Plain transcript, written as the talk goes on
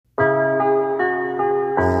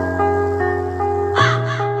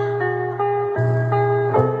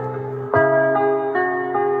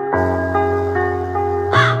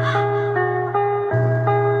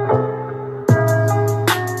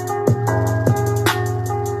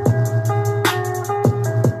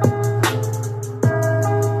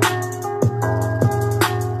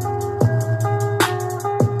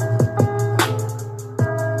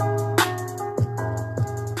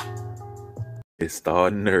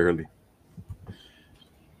Starting early.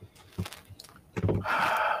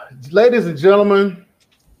 Ladies and gentlemen,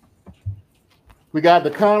 we got the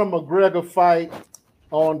Conor McGregor fight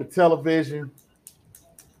on the television.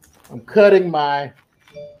 I'm cutting my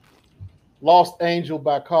Lost Angel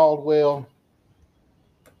by Caldwell.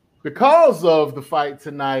 Because of the fight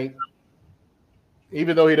tonight,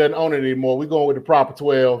 even though he doesn't own it anymore, we're going with the proper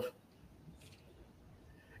 12.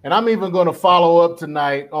 And I'm even going to follow up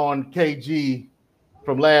tonight on KG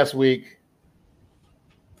from last week.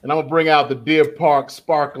 And I'm going to bring out the Deer Park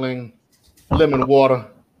sparkling lemon water.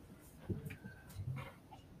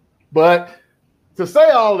 But to say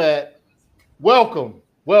all that, welcome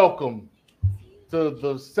to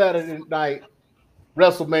the Saturday night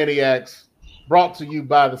WrestleManiacs, brought to you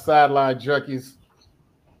by the Sideline Junkies.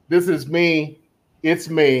 This is me. It's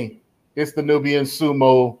the Nubian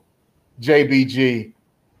Sumo, JBG.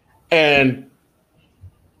 And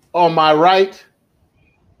on my right,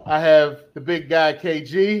 I have the big guy,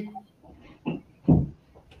 KG.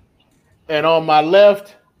 And on my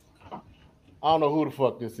left, I don't know who the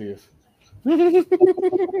fuck this is. Coming to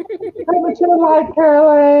the light,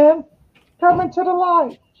 Caroline. Coming to the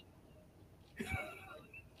light.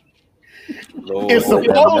 Lord, It's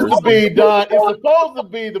supposed to be Don. It's supposed to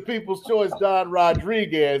be the People's Choice Don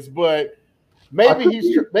Rodriguez, but maybe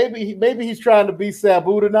he's trying to be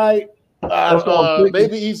Sabu tonight.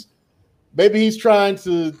 Maybe he's trying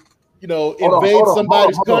to, invade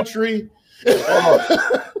somebody's country.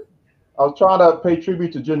 I was trying to pay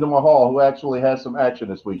tribute to Jinder Mahal, who actually had some action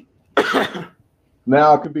this week.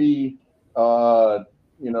 Now it could be, Thrift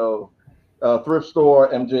Store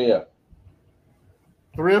MJF.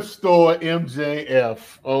 Thrift Store MJF.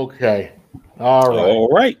 Okay. All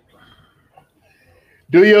right.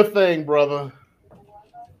 Do your thing, brother.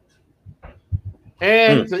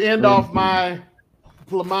 And to end off my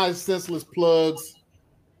senseless plugs.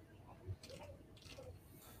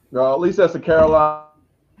 At least that's a Carolina.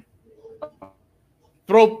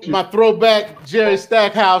 My throwback Jerry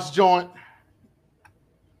Stackhouse joint.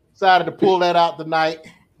 Decided to pull that out tonight.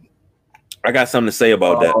 I got something to say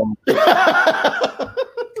about that.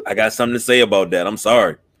 I got something to say about that. I'm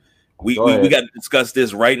sorry. We got to discuss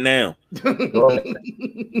this right now.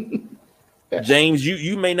 James,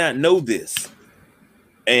 you may not know this.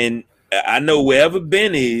 And I know wherever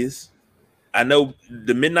Ben is, I know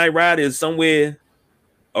the Midnight Ride is somewhere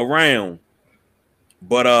around.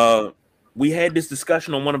 But we had this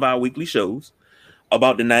discussion on one of our weekly shows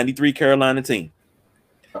about the 93 Carolina team.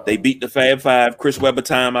 They beat the Fab Five, Chris Webber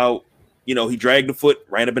timeout. He dragged the foot,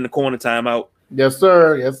 ran up in the corner timeout. Yes,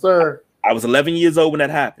 sir. Yes, sir. I was 11 years old when that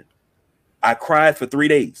happened. I cried for 3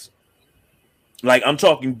 days. Like, I'm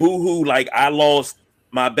talking boo-hoo, like I lost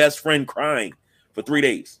my best friend crying for 3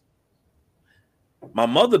 days. My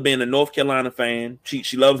mother being a North Carolina fan,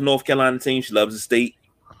 she loves North Carolina team. She loves the state.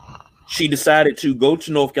 She decided to go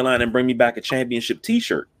to North Carolina and bring me back a championship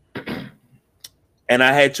T-shirt. And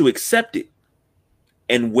I had to accept it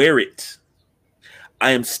and wear it.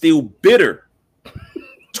 I am still bitter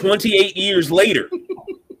 28 years later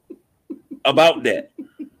about that.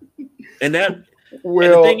 And the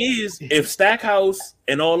thing is, if Stackhouse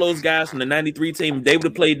and all those guys from the 93 team, they would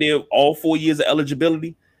have played there all 4 years of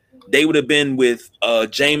eligibility, they would have been with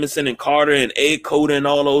Jameson and Carter and Ed Cota and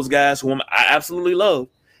all those guys who I absolutely love.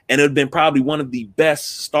 And it would have been probably one of the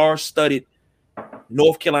best star-studded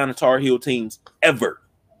North Carolina Tar Heel teams ever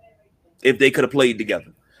if they could have played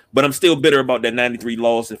together. But I'm still bitter about that 93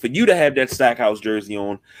 loss. And for you to have that Stackhouse jersey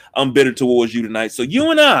on, I'm bitter towards you tonight. So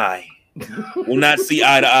you and I will not see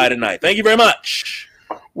eye to eye tonight. Thank you very much.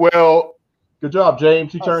 Well, good job,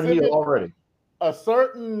 James. You turned heel already. A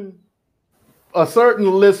certain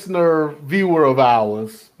listener, viewer of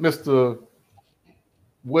ours, Mr.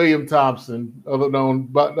 William Thompson, other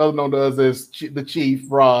known to us as the Chief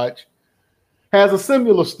Raj, has a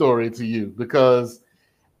similar story to you because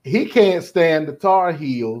he can't stand the Tar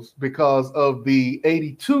Heels because of the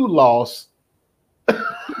 82 loss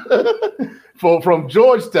from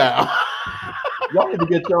Georgetown. Y'all need to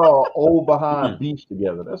get y'all old behind beefs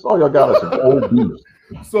together. That's all y'all got is some old beefs.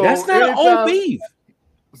 So that's not an old beef.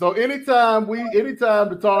 So anytime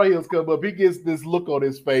the Tar Heels come up, he gets this look on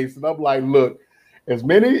his face, and I'm like, look, as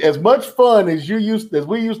much fun as we used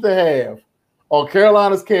to have on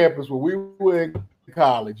Carolina's campus when we were in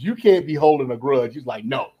college, you can't be holding a grudge. He's like,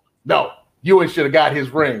 no, Ewan should have got his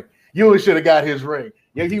ring. Yeah,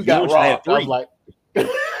 he got robbed. I was like,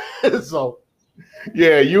 so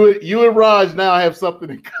yeah, you and Raj now have something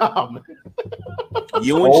in common.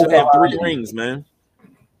 Ewan should have 3 rings, man.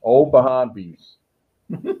 Old behind beefs.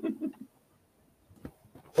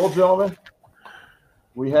 Well, gentlemen,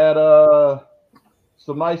 we had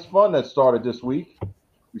some nice fun that started this week.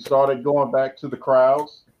 We started going back to the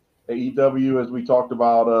crowds. AEW, as we talked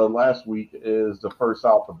about last week, is the first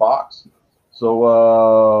out the box.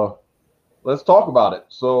 So let's talk about it.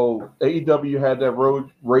 So AEW had that Road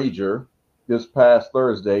Rager this past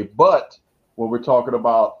Thursday, but when we're talking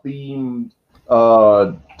about themed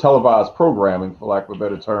televised programming, for lack of a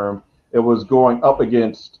better term, it was going up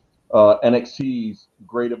against NXT's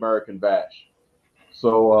Great American Bash.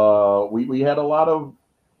 So we had a lot of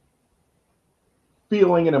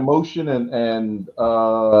feeling and emotion and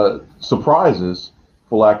surprises,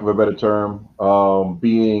 for lack of a better term,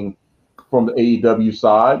 being from the AEW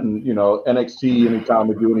side. And, you know, NXT, anytime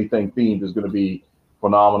we do anything themed, is going to be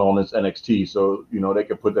phenomenal in this NXT. So, you know, they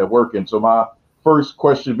can put that work in. So my first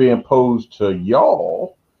question being posed to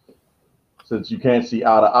y'all, since you can't see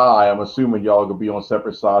eye to eye, I'm assuming y'all going to be on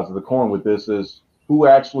separate sides of the coin with this, is who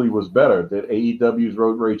actually was better? Did AEW's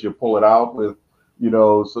Road Rager pull it out with, you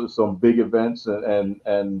know, some big events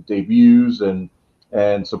and debuts and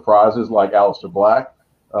surprises like Aleister Black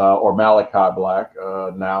or Malachi Black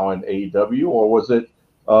now in AEW? Or was it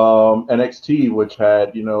NXT, which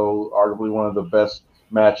had, you know, arguably one of the best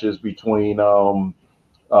matches between Adam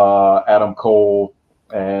Cole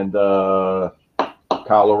and Kyle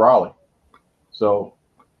O'Reilly? So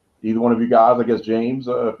either one of you guys, I guess, James,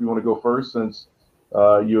 if you want to go first, since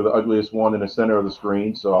you're the ugliest one in the center of the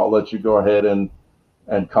screen. So I'll let you go ahead and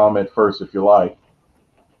comment first if you like.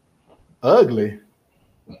 Ugly?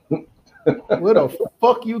 Where the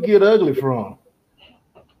fuck you get ugly from?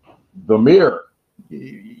 The mirror.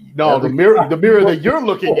 No, the mirror that you're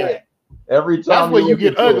looking at. Every time that's where you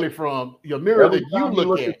get ugly from. Your mirror that you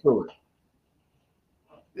look at.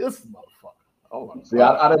 This motherfucker. Oh my See,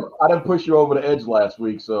 I didn't push you over the edge last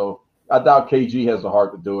week, so I doubt KG has the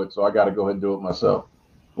heart to do it. So I got to go ahead and do it myself.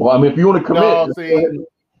 Well, I mean, if you want to commit, no,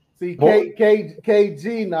 see,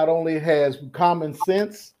 KG not only has common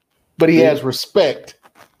sense, but he has respect.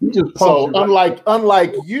 So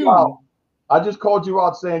unlike you, wow. I just called you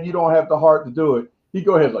out saying you don't have the heart to do it. He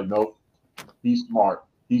go ahead like, nope, he's smart.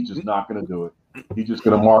 He's just not going to do it. He's just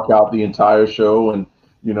going to mark out the entire show and,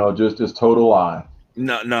 you know, just total lie.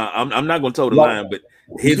 No, I'm not going to total line, but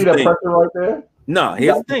here's the thing. Pressure right there? No,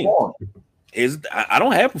 here's the thing. I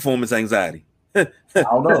don't have performance anxiety. I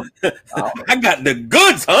don't know. I got the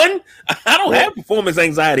goods, hun. I don't have performance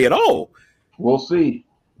anxiety at all. We'll see.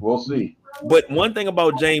 But one thing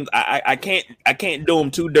about James, I can't do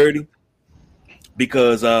him too dirty,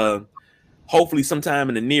 because hopefully sometime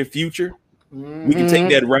in the near future we can take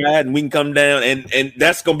that ride and we can come down and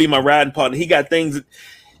that's gonna be my riding partner. He got things.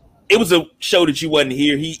 It was a show that you wasn't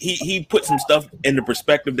here. He put some stuff into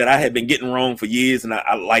perspective that I had been getting wrong for years, and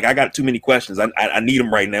I got too many questions. I need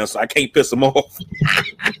them right now, so I can't piss them off.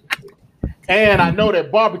 And I know that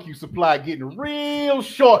barbecue supply getting real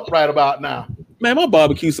short right about now. Man, my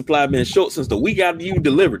barbecue supply been short since the week after you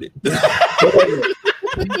delivered it.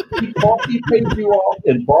 He paid you off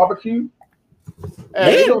in barbecue.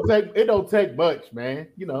 Hey, it don't take much, man.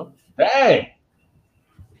 You know. Hey.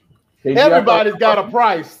 Everybody's got a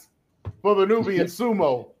price for the Nubian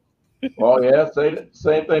sumo. Well, yeah,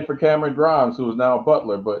 same thing for Cameron Grimes, who is now a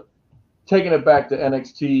Butler. But taking it back to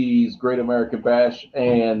NXT's Great American Bash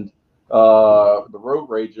and the Road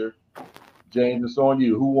Rager, James, it's on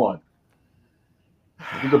you. Who won?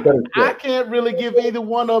 I can't really give either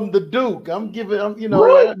one of them the Duke. I'm giving them, you know,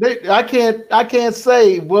 really? I can't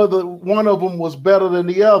say whether one of them was better than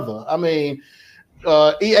the other. I mean,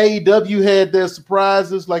 AEW had their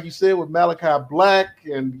surprises, like you said, with Malachi Black,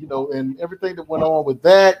 and you know, and everything that went on with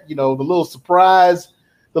that. You know, the little surprise,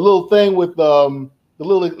 the little thing with the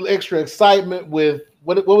little extra excitement with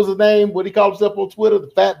what was his name? What he called himself on Twitter, the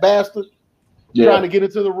fat bastard, trying to get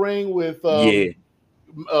into the ring with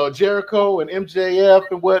Jericho and MJF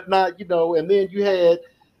and whatnot, you know, and then you had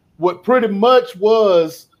what pretty much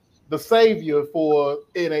was the savior for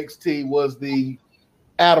NXT was the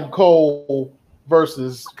Adam Cole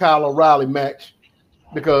versus Kyle O'Reilly match,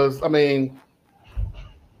 because other than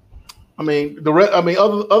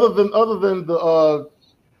the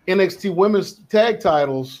NXT women's tag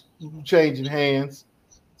titles changing hands,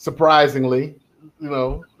 surprisingly, you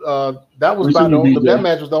know, that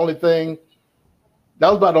match was the only thing. That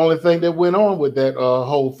was about the only thing that went on with that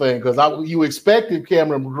whole thing, because you expected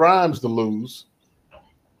Cameron Grimes to lose.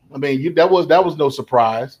 I mean, that was no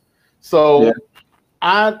surprise. So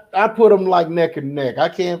I put them like neck and neck. I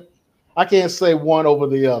can't say one over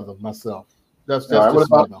the other myself. That's right.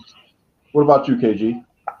 What about you, KG?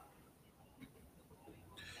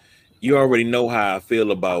 You already know how I feel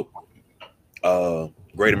about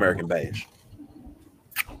Great American Bash.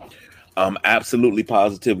 I'm absolutely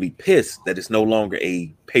positively pissed that it's no longer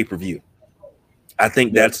a pay-per-view. I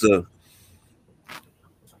think that's a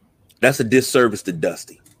disservice to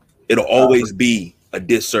Dusty. It'll always be a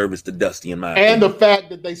disservice to Dusty in my opinion. And the fact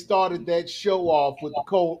that they started that show off with the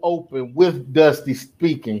cold open with Dusty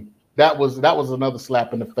speaking, that was another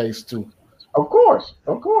slap in the face too. Of course.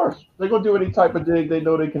 They're gonna do any type of dig they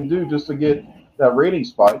know they can do just to get that rating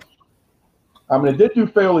spike. I mean, it did do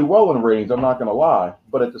fairly well in the ratings, I'm not gonna lie,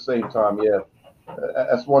 but at the same time, yeah,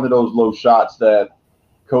 that's one of those low shots that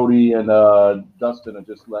Cody and Dustin are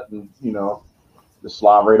just letting, just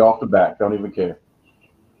slide right off the back. Don't even care.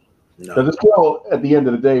 Because it's still, at the end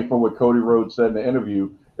of the day, from what Cody Rhodes said in the interview,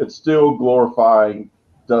 it's still glorifying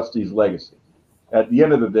Dusty's legacy. At the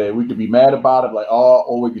end of the day, we could be mad about it, like,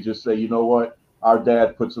 or we could just say, you know what, our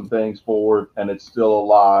dad put some things forward, and it's still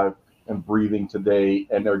alive and breathing today,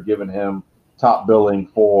 and they're giving him top billing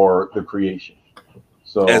for the creation.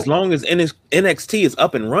 So as long as NXT is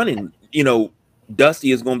up and running,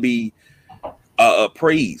 Dusty is going to be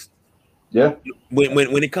praised. Yeah.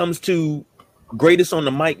 When it comes to greatest on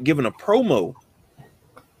the mic giving a promo,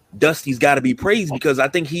 Dusty's got to be praised because I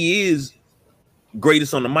think he is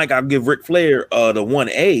greatest on the mic. I'll give Ric Flair the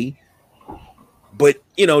 1A, but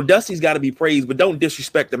Dusty's got to be praised. But don't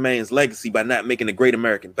disrespect the man's legacy by not making the Great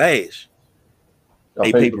American Bash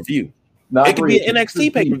a pay-per-view. It could be an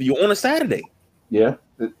NXT pay-per-view on a Saturday. Yeah,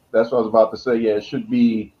 that's what I was about to say. Yeah, it should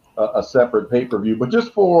be a separate pay-per-view. But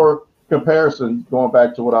just for comparison, going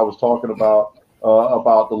back to what I was talking about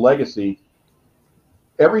the legacy,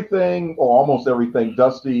 everything or almost everything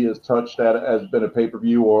Dusty has touched that has been a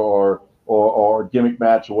pay-per-view or gimmick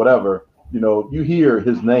match or whatever, you hear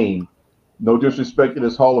his name. No disrespect to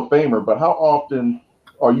this Hall of Famer, but how often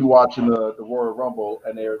are you watching the Royal Rumble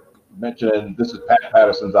and they're mentioning this is Pat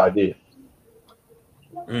Patterson's idea?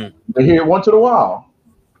 They hear it once in a while,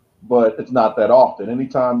 but it's not that often.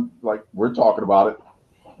 Anytime like we're talking about it,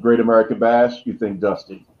 Great American Bash, you think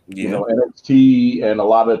Dusty. Yeah. NXT and a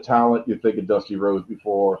lot of the talent, you think of Dusty Rhodes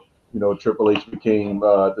before, Triple H became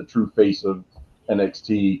the true face of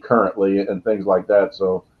NXT currently and things like that.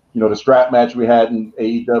 So, the strap match we had in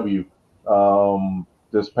AEW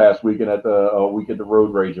this past weekend at the weekend the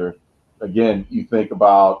Road Rager, again, you think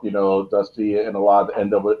about, Dusty and a lot of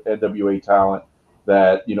the NWA talent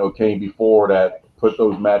that, came before that put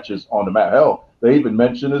those matches on the map. Hell, they even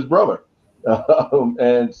mentioned his brother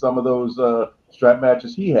and some of those strap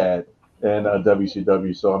matches he had in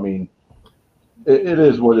WCW. So, I mean, it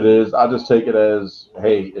is what it is. I just take it as,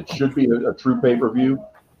 hey, it should be a true pay-per-view,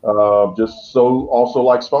 just so also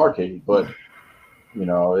like Starrcade. But,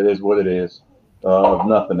 it is what it is.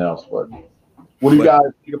 Nothing else. But what do you guys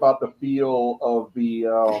think about the feel of the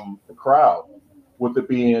crowd? With it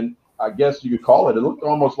being, I guess you could call it looked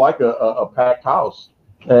almost like a packed house.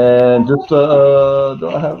 And just, do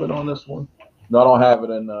I have it on this one? No, I don't have it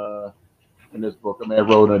in this book. I may have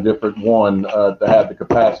wrote in a different one to have the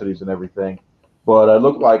capacities and everything. But it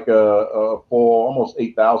looked like for almost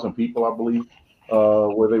 8,000 people, I believe,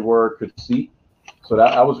 where they could seat. So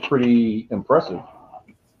that was pretty impressive.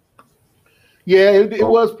 Yeah, it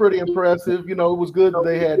was pretty impressive. It was good that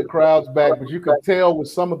they had the crowds back, but you could tell with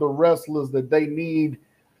some of the wrestlers that they need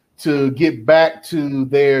to get back to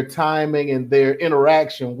their timing and their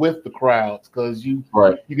interaction with the crowds, because you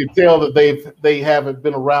can tell that they haven't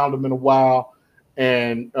been around them in a while,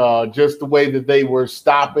 and just the way that they were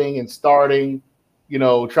stopping and starting,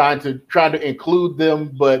 trying to include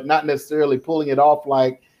them, but not necessarily pulling it off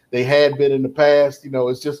like they had been in the past.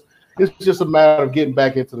 It's just a matter of getting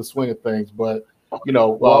back into the swing of things. But it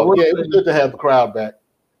was good to have the crowd back.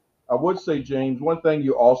 I would say, James, one thing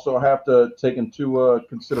you also have to take into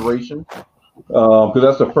consideration, because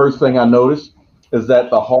that's the first thing I noticed, is that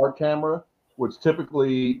the hard camera, which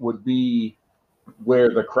typically would be where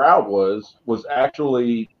the crowd was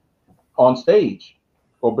actually on stage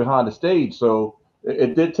or behind the stage. So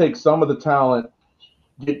it did take some of the talent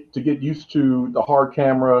to get used to the hard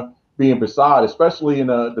camera being beside, especially in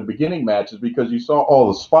the beginning matches, because you saw all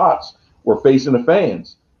the spots were facing the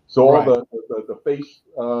fans. So all the face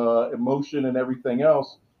emotion and everything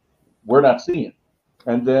else, we're not seeing.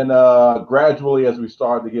 And then gradually, as we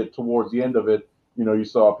started to get towards the end of it, you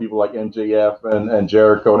saw people like MJF and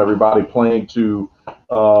Jericho and everybody playing to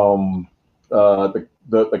the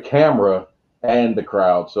camera and the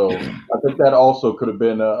crowd. So I think that also could have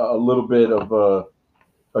been a little bit of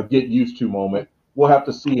a get used to moment. We'll have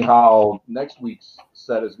to see how next week's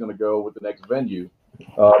set is going to go with the next venue,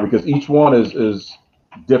 because each one is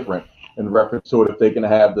different in reference to it. If they can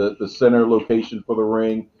have the center location for the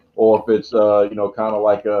ring, or if it's kind of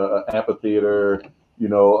like a amphitheater,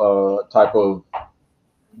 type of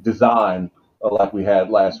design like we had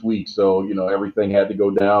last week. So, everything had to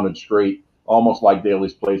go down and straight, almost like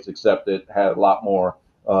Daly's Place, except it had a lot more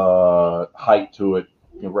height to it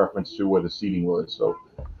in reference to where the seating was. So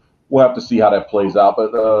we'll have to see how that plays out.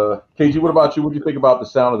 But KG, what about you? What do you think about the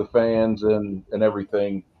sound of the fans and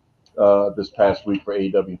everything this past week for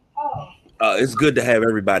AEW? It's good to have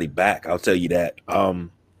everybody back. I'll tell you that.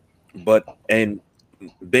 But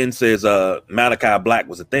Ben says Malachi Black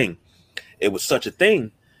was a thing. It was such a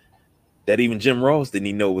thing that even Jim Ross didn't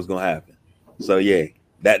even know it was going to happen. So yeah,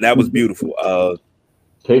 that was beautiful.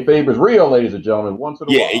 Kayfabe is real, ladies and gentlemen. Once in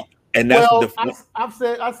a while. And that's I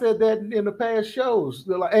said that in the past shows.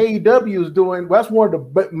 Like AEW is doing. That's one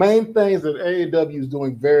of the main things that AEW is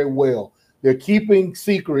doing very well. They're keeping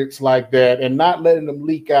secrets like that and not letting them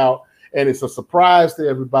leak out. And it's a surprise to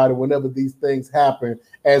everybody whenever these things happen,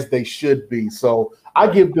 as they should be. So I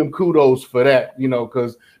give them kudos for that,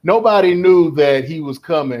 because nobody knew that he was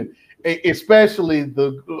coming, especially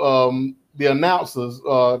the announcers,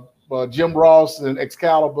 Jim Ross and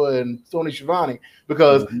Excalibur and Tony Schiavone,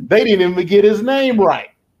 because they didn't even get his name right.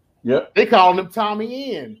 Yep. They called him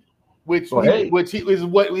Tommy End, which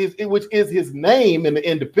is his name in the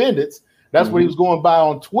independents. That's what he was going by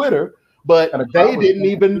on Twitter. But they didn't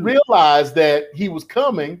even realize that he was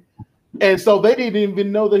coming, and so they didn't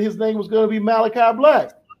even know that his name was going to be Malachi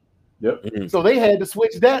Black. Yep. So they had to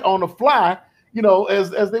switch that on the fly,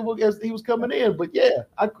 as he was coming in. But yeah,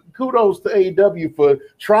 kudos to AEW for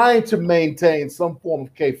trying to maintain some form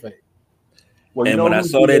of kayfabe. Well, and when I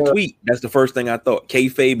saw that tweet, that's the first thing I thought.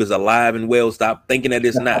 Kayfabe is alive and well. Stop thinking that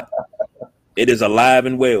it's not. It is alive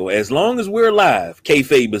and well. As long as we're alive,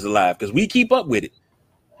 kayfabe is alive because we keep up with it.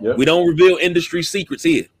 Yep. We don't reveal industry secrets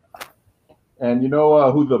here. And you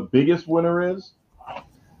know who the biggest winner is?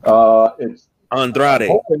 It's Andrade.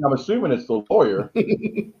 I'm assuming it's the lawyer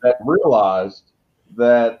that realized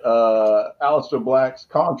that Aleister Black's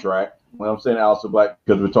contract, when I'm saying Aleister Black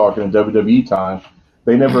because we're talking in WWE time,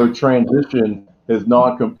 they never transitioned his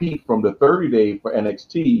non-compete from the 30-day for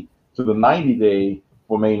NXT to the 90-day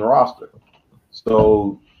for main roster.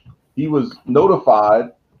 So he was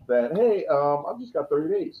notified that, hey, I've just got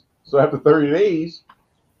 30 days. So after 30 days,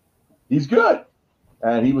 he's good.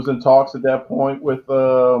 And he was in talks at that point with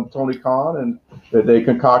Tony Khan, and that they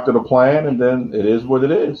concocted a plan, and then it is what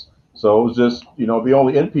it is. So it was just, the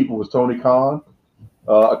only in people was Tony Khan,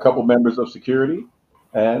 a couple members of security,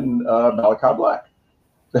 and Malachi Black.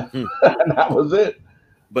 And that was it.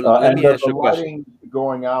 But let me ask you a question. Lighting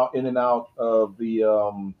going out in and out of the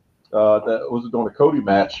that was during the Cody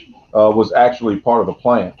match was actually part of the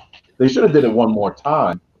plan. They should have did it one more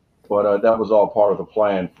time, but that was all part of the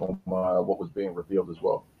plan from what was being revealed as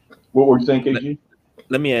well. What were you saying, KG?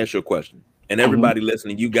 Let me ask you a question. And everybody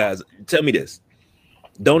listening, you guys, tell me this.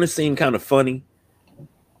 Don't it seem kind of funny?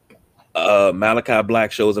 Malachi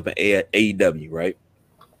Black shows up in AEW, right?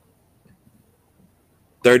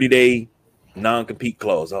 30-day non-compete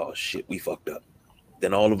clause. Oh shit, we fucked up.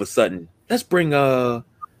 Then all of a sudden, let's bring his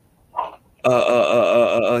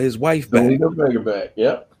wife back.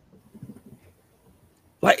 Yep.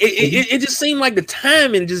 Like it just seemed like the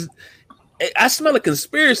timing just. I smell a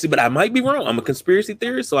conspiracy, but I might be wrong. I'm a conspiracy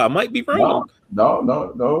theorist, so I might be wrong. No,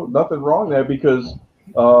 nothing wrong there because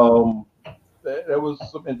there was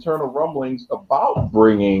some internal rumblings about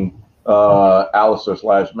bringing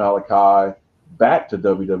Aleister/Malachi back to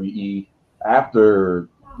WWE after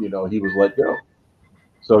he was let go.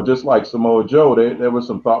 So just like Samoa Joe, there was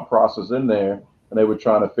some thought process in there, and they were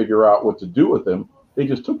trying to figure out what to do with him. They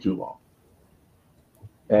just took too long.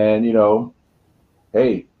 And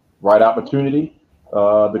hey, right opportunity.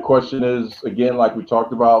 The question is again, like we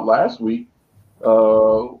talked about last week,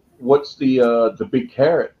 what's the big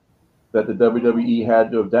carrot that the WWE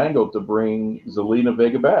had to have dangled to bring Zelina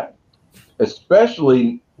Vega back,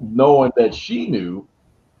 especially knowing that she knew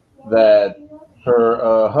that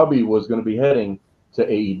her hubby was going to be heading to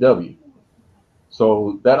AEW.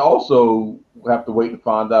 So that also have to wait and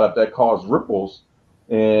find out if that caused ripples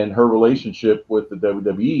in her relationship with the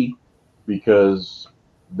WWE, because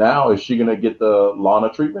now is she going to get the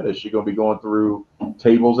Lana treatment? Is she going to be going through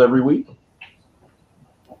tables every week?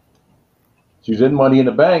 She's in Money in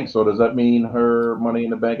the Bank, so does that mean her Money in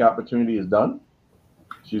the Bank opportunity is done?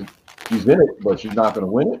 She's in it, but she's not going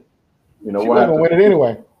to win it. She's going to win it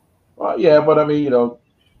anyway. Yeah, but I mean,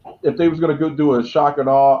 if they was going to go do a shock and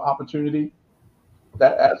awe opportunity,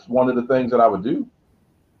 that's one of the things that I would do.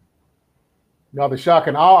 Now, the shock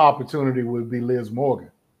and awe opportunity would be Liz Morgan.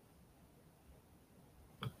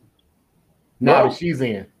 Now that she's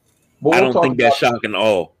in. I don't think that's shock and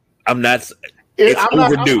awe. I'm not. It's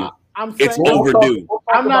overdue. it's overdue.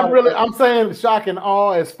 I'm not really. I'm saying shock and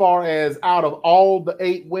awe as far as out of all the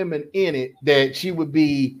 8 women in it that she would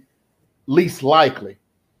be least likely,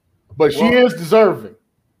 but she is deserving.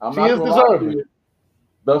 She is deserving.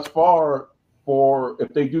 Thus far, for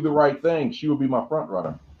if they do the right thing, she will be my front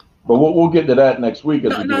runner. But we'll get to that next week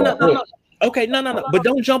as we do our picks. Okay, no. But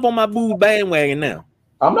don't jump on my boo bandwagon now.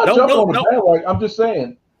 I'm not jumping on the bandwagon. I'm just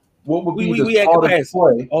saying, what would be the smartest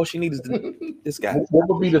play? All she needs is this guy. What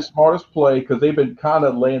would be the smartest play? Because they've been kind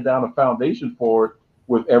of laying down a foundation for it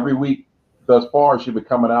with every week thus far. She's been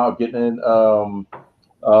coming out, getting in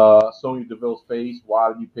Sonya Deville's face.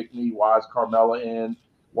 Why did you pick me? Why is Carmella in?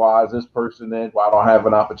 Why is this person in? Why don't I have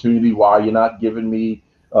an opportunity? Why are you not giving me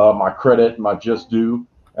my credit, my just due?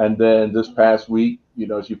 And then this past week,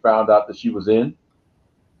 she found out that she was in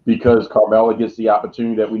because Carmella gets the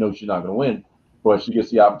opportunity that we know she's not going to win, but she gets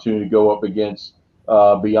the opportunity to go up against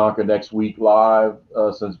Bianca next week live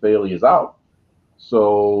since Bayley is out.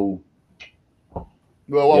 So,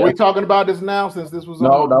 well, are we talking about this now since this was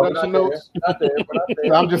on production notes? Not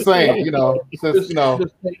there. I'm just saying,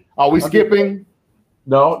 are we skipping?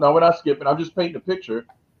 No, we're not skipping. I'm just painting a picture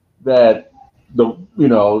that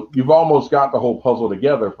you've almost got the whole puzzle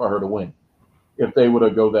together for her to win if they would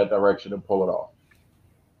have go that direction and pull it off.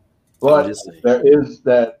 But there is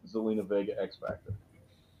that Zelina Vega X factor.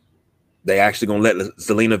 They actually gonna let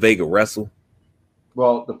Zelina Vega wrestle?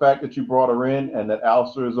 Well, the fact that you brought her in and that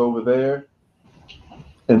Aleister is over there,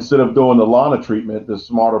 instead of doing the Lana treatment, the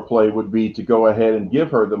smarter play would be to go ahead and give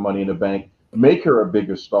her the Money in the Bank, make her a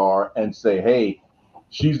bigger star, and say, hey,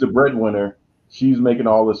 she's the breadwinner. She's making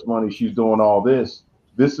all this money. She's doing all this.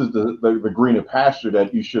 This is the greener pasture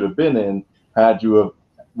that you should have been in had you have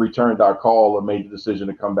returned our call or made the decision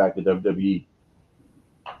to come back to WWE.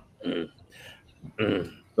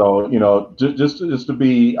 So, just to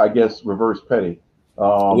be, I guess, reverse petty,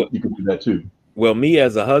 you can do that too. Well, me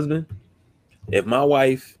as a husband, if my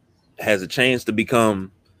wife has a chance to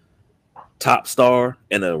become top star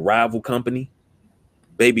in a rival company,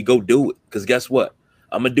 baby, go do it. Because guess what?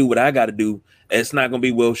 I'm going to do what I got to do. And it's not going to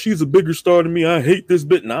be, well, she's a bigger star than me. I hate this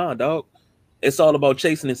bit. Nah, dog. It's all about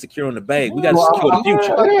chasing and securing the bag. We got to secure the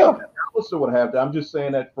future. Yeah. Also would have that. I'm just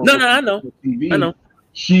saying that for I know. TV, I know.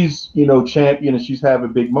 She's, champion and she's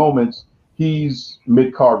having big moments. He's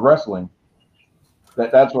mid-card wrestling.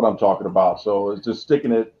 That's what I'm talking about. So it's just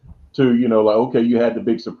sticking it to, okay, you had the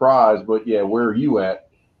big surprise, but yeah, where are you at?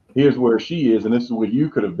 Here's where she is, and this is where you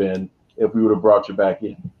could have been if we would have brought you back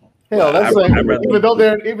in. Hell, that's even though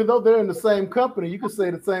they're in the same company, you could say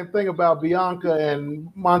the same thing about Bianca and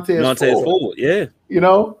Montez Ford. Yeah.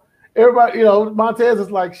 Everybody, Montez is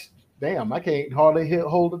like, damn, I can't hardly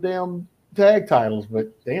hold the damn tag titles,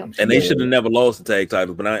 but damn. And they should have never lost the tag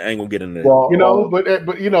titles, but I ain't gonna get in there. Well,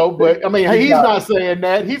 but I mean, he's not saying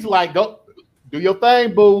that. He's like, go do your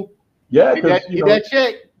thing, boo. Yeah, get that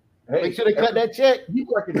check. Hey, make sure they cut that check. He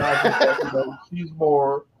recognizes that she's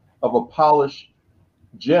more of a polished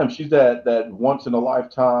gem. She's that once in a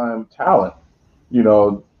lifetime talent.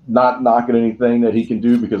 Not knocking anything that he can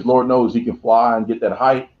do because Lord knows he can fly and get that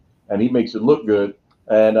height, and he makes it look good.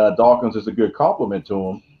 And Dawkins is a good compliment to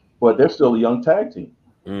him, but they're still a young tag team.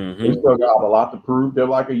 Mm-hmm. They still got a lot to prove. They're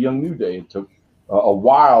like a young New Day. It took a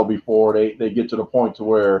while before they get to the point to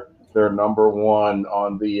where they're number one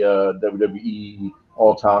on the WWE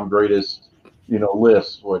all-time greatest,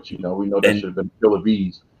 list, which, we know that should have been Killer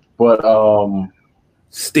Bees. But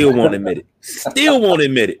still won't admit it. Still won't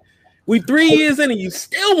admit it. We 3 years in and you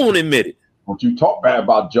still won't admit it. Don't you talk bad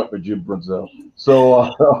about Jumper Jim Brunzell.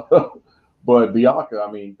 So, but Bianca,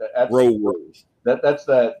 I mean, that's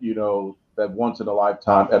that, that once in a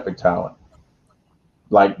lifetime epic talent.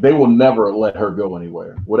 Like, they will never let her go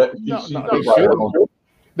anywhere.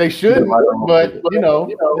 They shouldn't, but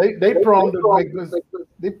they prone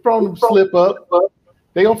to slip up.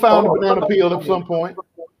 They gonna find a banana peel at some point.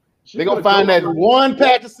 They gonna find that one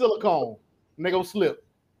patch of silicone and they gonna slip,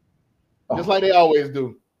 just like they always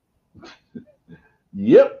do.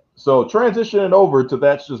 Yep. So transitioning over to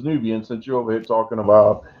That's Just Nubian, since you're over here talking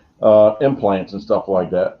about implants and stuff like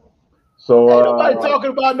that. So ain't nobody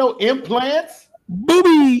talking about no implants.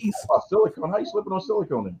 Boobies. Silicone. How you slipping on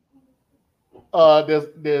silicone in?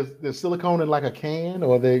 There's silicone in like a can,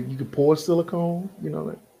 or you could pour silicone.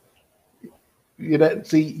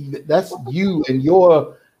 That's you and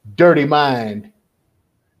your dirty mind.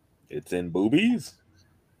 It's in boobies.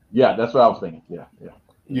 Yeah, that's what I was thinking. Yeah.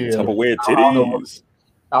 Tupperware titties.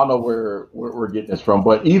 I don't know where we're getting this from,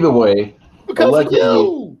 but either way, because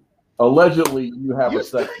allegedly you have a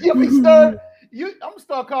sex. I'm gonna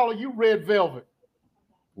start calling you Red Velvet.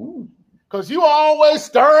 Because you always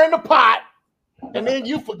stirring the pot. and then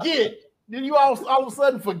you forget. Then you all of a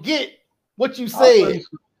sudden forget what you said.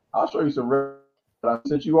 I'll show you some red.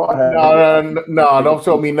 Since you are No, don't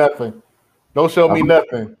show me nothing. Don't show me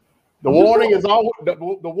nothing. The warning is all. The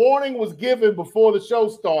warning was given before the show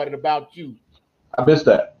started about you. I missed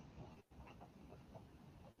that.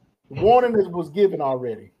 The warning was given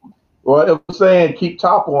already. Well, it was saying keep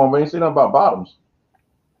top on, but ain't saying nothing about bottoms.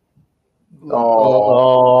 Is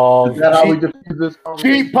that how we defuse this?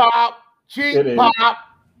 Cheap pop.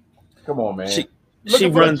 Come on, man. She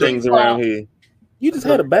run things around here. You just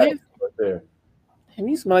had a bath? Right there. Damn,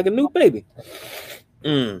 you smell like a new baby.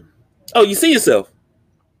 Oh, you see yourself.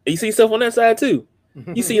 You see yourself on that side too.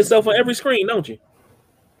 You see yourself on every screen, don't you?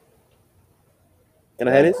 Can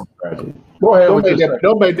I have this? Go ahead.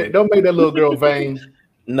 Don't make that little girl vain.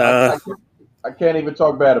 Nah. I can't even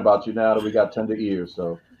talk bad about you now that we got tender ears.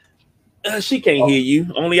 So she can't hear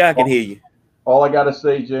you. Only I can hear you. All I gotta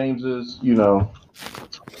say, James, is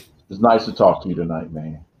it's nice to talk to you tonight,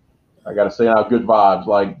 man. I gotta say out good vibes,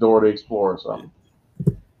 like Dora the Explorer or something.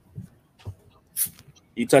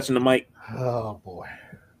 You touching the mic? Oh boy.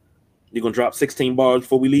 You gonna drop 16 bars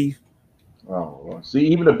before we leave? Oh, see,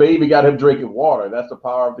 even the baby got him drinking water. That's the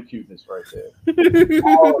power of the cuteness right there.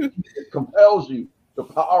 It compels you. The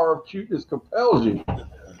power of cuteness compels you.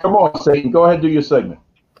 Come on, Satan. Go ahead and do your segment.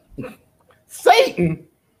 Satan?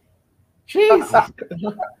 Jesus.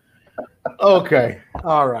 Okay.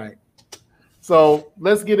 All right. So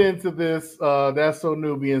let's get into this That's So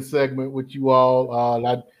Nubian segment with you all.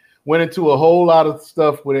 I went into a whole lot of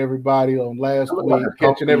stuff with everybody on last week,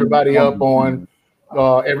 catching everybody up on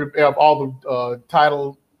all the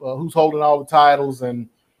title, who's holding all the titles and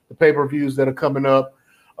the pay-per-views that are coming up.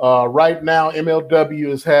 Right now, MLW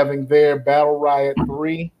is having their Battle Riot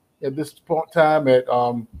 3 at this point in time at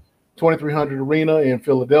 2300 Arena in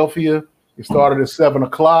Philadelphia. It started at 7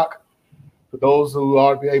 o'clock. For those who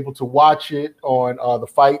aren't able to watch it on the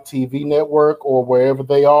Fight TV network or wherever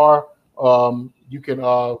they are, you can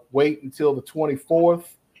wait until the 24th,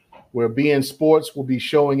 where beIN Sports will be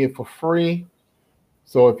showing it for free.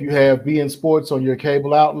 So if you have beIN Sports on your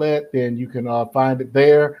cable outlet, then you can find it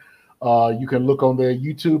there. You can look on their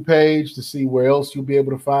YouTube page to see where else you'll be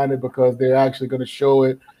able to find it, because they're actually going to show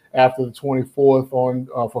it after the 24th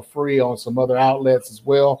on for free on some other outlets as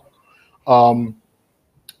well.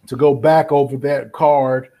 To go back over that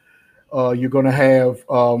card, you're going to have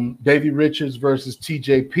Davey Richards versus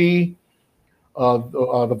TJP.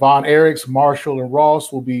 The Von Erichs, Marshall, and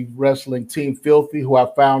Ross will be wrestling Team Filthy, who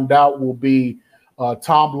I found out will be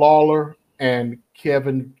Tom Lawler and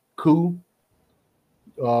Kevin Koo,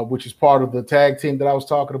 which is part of the tag team that I was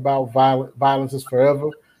talking about, Violence is Forever,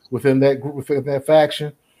 within that group, within that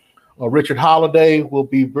faction. Richard Holiday will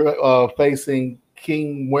be facing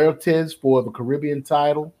King Muertes for the Caribbean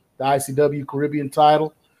title, the ICW Caribbean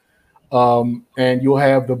title. And you'll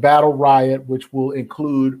have the Battle Riot, which will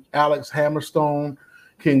include Alex Hammerstone,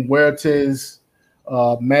 King Muertes,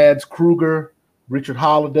 Mads Kruger, Richard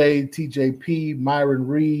Holiday, TJP, Myron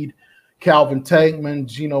Reed, Calvin Tankman,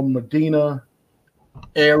 Gino Medina,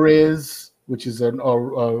 Ares, which is a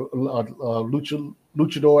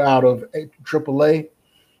luchador out of AAA,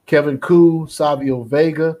 Kevin Koo, Savio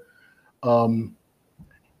Vega,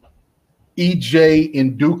 EJ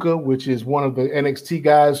Nduka, which is one of the NXT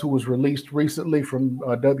guys who was released recently from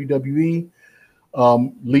WWE,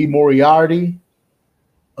 Lee Moriarty,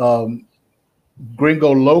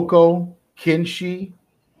 Gringo Loco, Kenshi,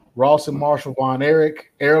 Ross and Marshall Von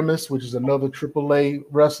Erich, Aramis, which is another AAA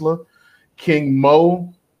wrestler, King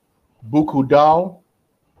Mo, Buku Dao,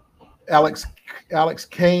 Alex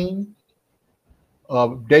Kane,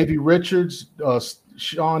 Davey Richards,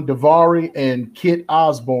 Sean Davari, and Kit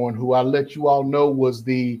Osborne, who I let you all know was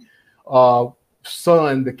the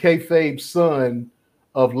son, the kayfabe son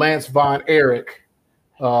of Lance Von Erich,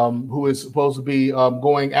 who is supposed to be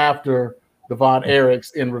going after the Von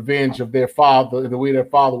Erichs in revenge of their father, the way their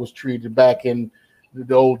father was treated back in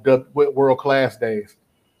the old world class days.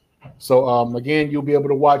 So again, you'll be able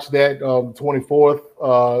to watch that 24th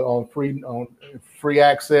on free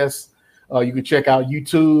access. You can check out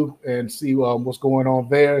YouTube and see what's going on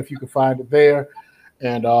there, if you can find it there.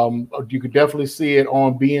 And you can definitely see it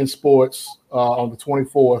on beIN Sports on the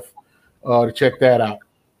 24th to check that out.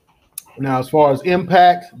 Now, as far as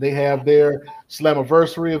Impact, they have their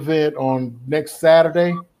Slammiversary event on next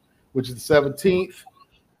Saturday, which is the 17th.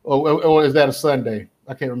 Or is that a Sunday?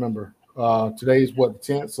 I can't remember. Today's what,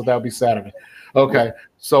 the 10th? So that'll be Saturday. Okay.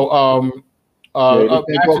 So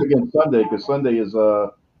actually, again Sunday, because Sunday is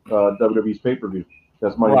WWE's pay-per-view.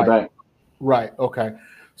 That's Money in the Bank. Right. Okay.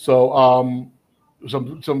 So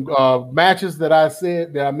matches that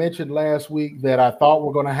I mentioned last week that I thought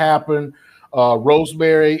were going to happen.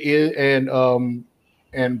 Rosemary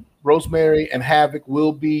and Havoc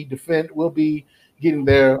will be getting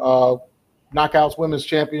their Knockouts Women's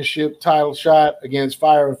Championship title shot against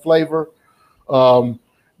Fire and Flavor. The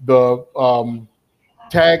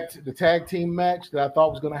tag team match that I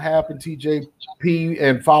thought was going to happen, TJP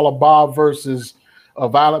and Fallah Bahh versus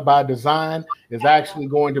Violent by Design, is actually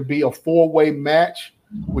going to be a 4-way match,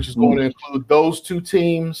 which is going to include those two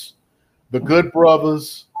teams, the Good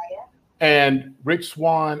Brothers, and Rich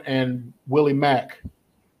Swann and Willie Mack.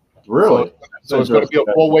 Really? So it's going to be a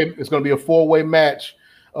 4-way. It's going to be a 4-way match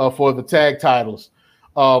for the tag titles.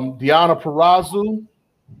 Deonna Purrazzo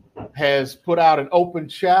has put out an open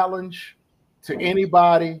challenge to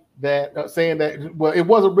anybody that saying that, well, it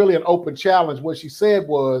wasn't really an open challenge. What she said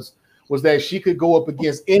was that she could go up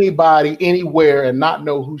against anybody anywhere and not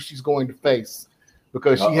know who she's going to face,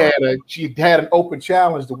 because she had an open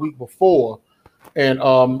challenge the week before and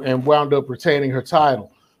wound up retaining her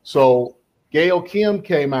title. So Gail Kim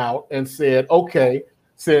came out and said, okay,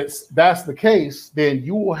 since that's the case, then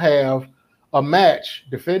you will have a match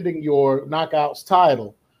defending your Knockouts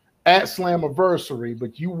title at Slammiversary,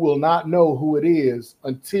 but you will not know who it is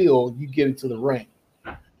until you get into the ring.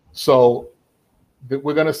 So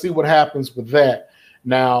we're going to see what happens with that.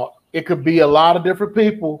 Now, it could be a lot of different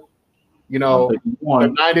people. You know,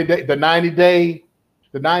 the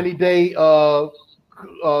 90 day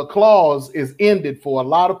clause is ended for a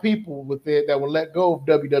lot of people with it that will let go of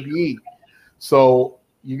WWE. So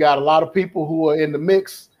you got a lot of people who are in the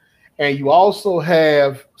mix. And you also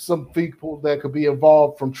have some people that could be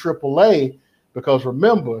involved from AAA, because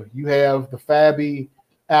remember, you have the Fabi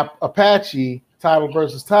Apache title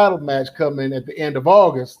versus title match coming at the end of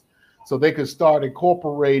August. So they could start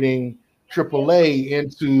incorporating AAA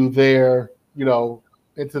into their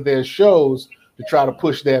shows to try to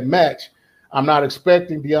push that match. I'm not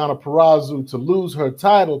expecting Deonna Purrazzo to lose her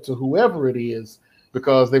title to whoever it is,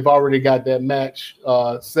 because they've already got that match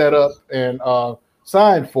set up and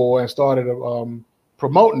signed for and started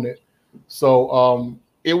promoting it. So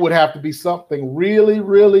it would have to be something really,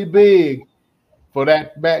 really big for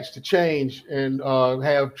that match to change and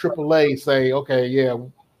have AAA say, okay, yeah,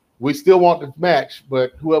 we still want the match,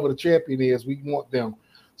 but whoever the champion is, we want them.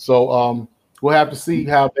 So we'll have to see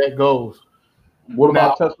how that goes. What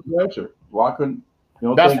about Tessa Blanchard? Why couldn't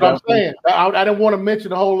that's what I'm saying. I didn't want to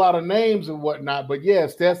mention a whole lot of names and whatnot, but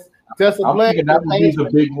yes, Tessa Blanchard. That would be the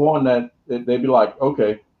big one that they'd be like,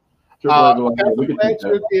 okay. Tessa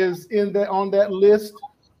Blanchard is on that list.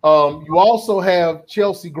 You also have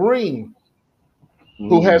Chelsea Green,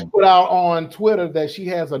 who has put out on Twitter that she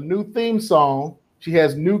has a new theme song, she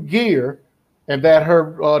has new gear, and that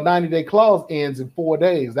her 90-day clause ends in 4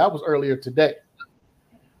 days. That was earlier today.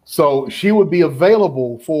 So she would be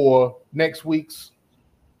available for next week's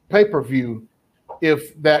pay-per-view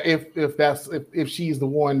if she's the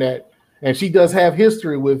one that, and she does have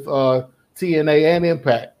history with TNA and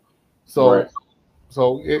Impact. So right.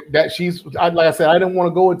 Like I said, I didn't want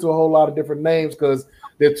to go into a whole lot of different names because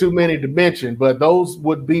there are too many to mention, but those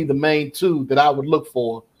would be the main two that I would look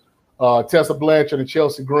for, Tessa Blanchard and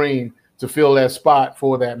Chelsea Green, to fill that spot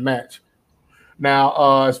for that match.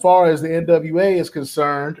 Now, as far as the NWA is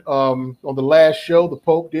concerned, on the last show, the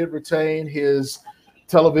Pope did retain his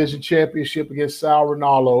television championship against Sal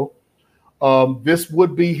Ronaldo. This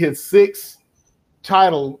would be his sixth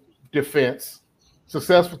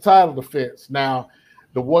successful title defense. Now,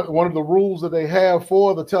 one of the rules that they have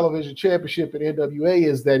for the television championship in NWA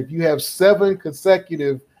is that if you have 7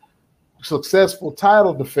 consecutive successful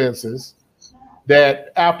title defenses,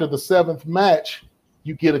 that after the 7th match,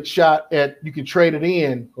 you get a shot at, you can trade it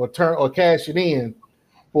in or cash it in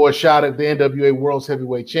for a shot at the NWA World's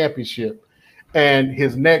Heavyweight Championship. And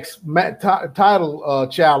his next title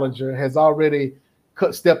challenger has already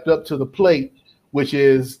stepped up to the plate, which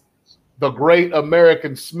is the Great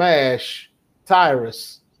American Smash,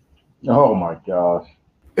 Tyrus. Oh my gosh,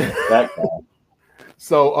 that guy.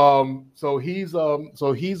 So he's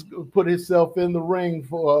put himself in the ring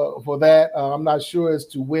for that. I'm not sure as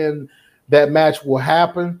to when that match will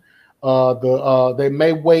happen. They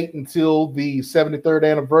may wait until the 73rd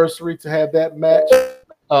anniversary to have that match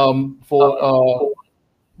for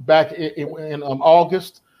back in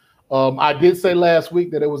August. I did say last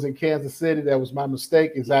week that it was in Kansas City. That was my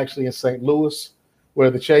mistake. It's actually in St. Louis where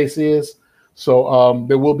the chase is. So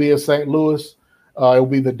there will be in St. Louis. It will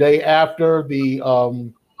be the day after the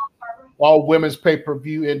all women's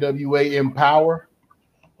pay-per-view NWA Empower.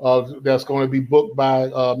 That's going to be booked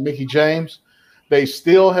by Mickie James. They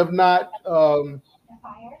still have not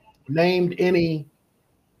named any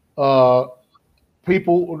women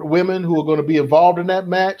who are going to be involved in that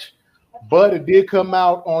match. But it did come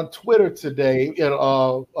out on Twitter today. There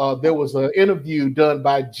was an interview done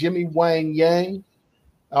by Jimmy Wang Yang.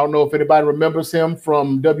 I don't know if anybody remembers him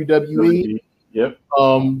from WWE. Yep.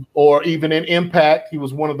 Or even in Impact. He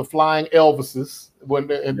was one of the Flying Elvises at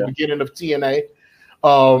the beginning of TNA.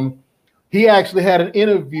 He actually had an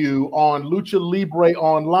interview on Lucha Libre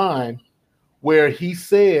Online where he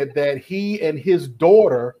said that he and his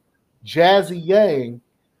daughter, Jazzy Yang,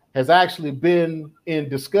 has actually been in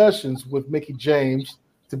discussions with Mickie James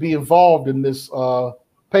to be involved in this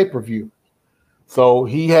pay-per-view. So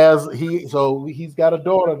he's got a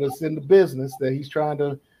daughter that's in the business that he's trying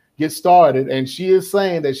to get started, and she is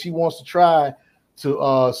saying that she wants to try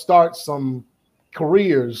to start some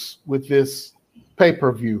careers with this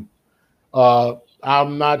pay-per-view.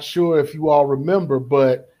 I'm not sure if you all remember,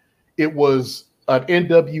 but it was an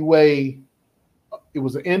NWA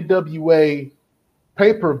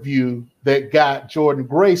pay-per-view that got Jordan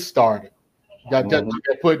Grace started.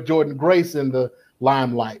 That put Jordan Grace in the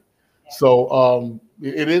limelight. So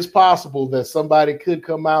it is possible that somebody could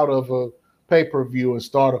come out of a pay-per-view and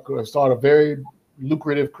start a very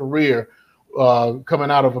lucrative career coming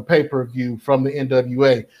out of a pay-per-view from the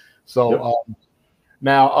NWA. So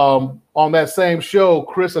now on that same show,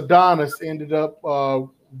 Chris Adonis ended up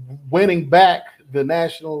winning back the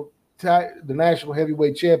national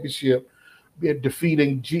heavyweight championship,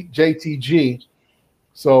 defeating JTG.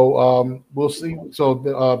 So we'll see. So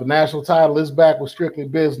the national title is back with Strictly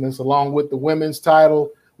Business, along with the women's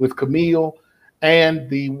title with Camille and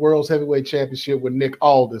the World's Heavyweight Championship with Nick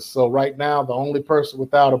Aldis. So right now, the only person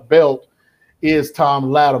without a belt is Tom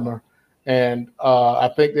Latimer. And I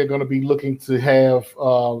think they're going to be looking to have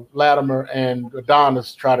Latimer and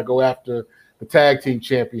Adonis try to go after the tag team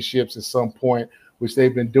championships at some point, which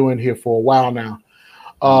they've been doing here for a while now.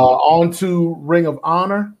 On to Ring of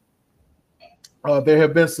Honor. There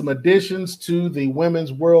have been some additions to the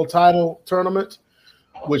women's world title tournament,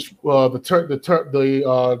 which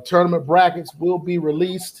the tournament brackets will be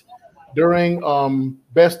released during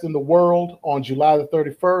Best in the World on July the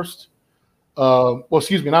 31st. Well,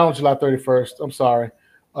 excuse me, not on July 31st. I'm sorry.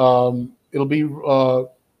 It'll be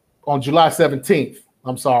on July 17th.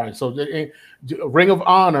 I'm sorry. So Ring of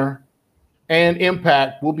Honor and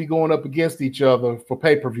Impact will be going up against each other for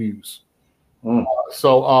pay-per-views.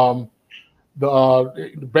 So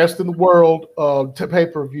the Best in the World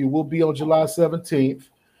pay-per-view will be on July 17th.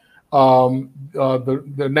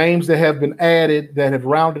 The names that have been added that have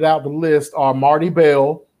rounded out the list are Marty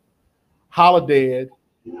Bell, Holiday,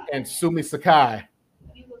 and Sumi Sakai.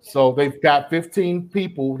 So they've got 15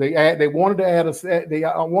 people. They wanted to add a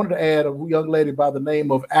young lady by the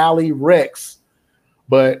name of Allie Rex,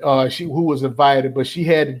 but who was invited, but she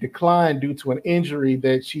had to decline due to an injury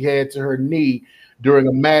that she had to her knee during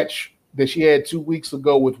a match that she had 2 weeks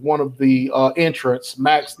ago with one of the entrants,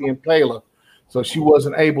 Max the Impaler. So she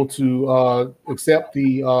wasn't able to accept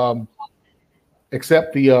the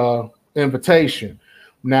invitation.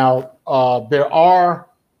 Now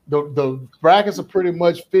the brackets are pretty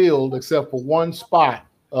much filled except for one spot.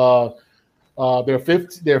 There are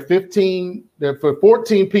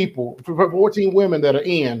 14 people, 14 women that are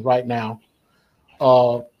in right now.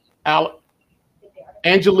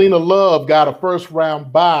 Angelina Love got a first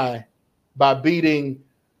round bye by beating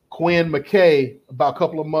Quinn McKay about a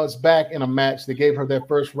couple of months back in a match that gave her that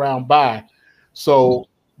first round bye. So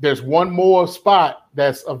there's one more spot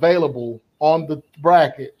that's available on the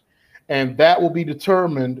bracket, and that will be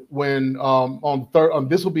determined when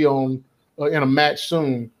this will be on in a match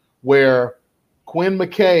soon where Quinn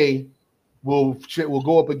McKay will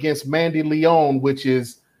go up against Mandy Leon, which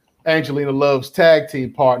is Angelina Love's tag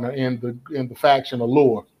team partner in the faction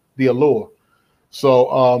Allure, the Allure.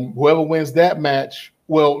 So whoever wins that match,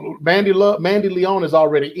 well, Mandy Leon is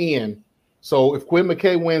already in. So if Quinn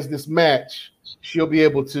McKay wins this match, she'll be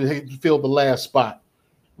able to fill the last spot,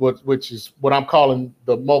 which is what I'm calling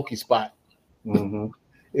the Mulkey spot.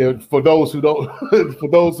 For those who don't, for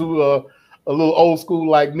those who are a little old school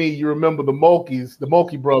like me, you remember the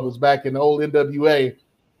Mulkey brothers back in the old NWA.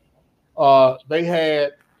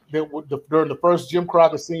 During the first Jim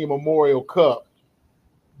Crockett Senior Memorial Cup,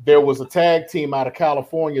 there was a tag team out of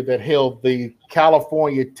California that held the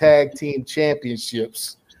California Tag Team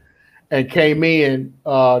Championships and came in in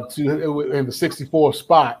the 64th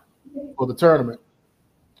spot for the tournament.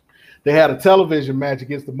 They had a television match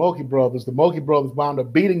against the Mulkey brothers. The Mulkey brothers wound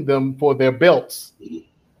up beating them for their belts.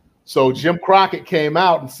 So Jim Crockett came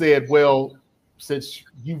out and said, well, since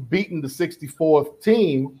you've beaten the 64th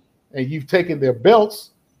team and you've taken their belts,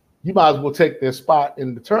 you might as well take their spot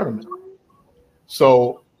in the tournament.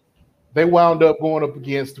 So they wound up going up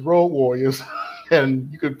against the Road Warriors,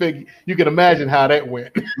 and you can imagine how that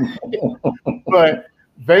went. But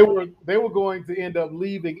they were going to end up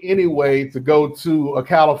leaving anyway to go to a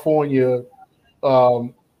California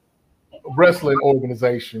wrestling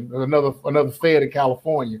organization, another fed in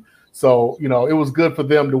California. So it was good for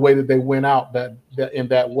them the way that they went out that in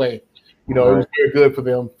that way. It was very good for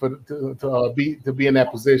them to be in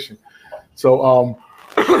that position. So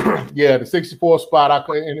yeah, the 64 spot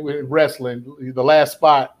in wrestling, the last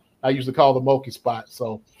spot I usually call the Moki spot.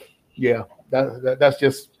 So yeah, that's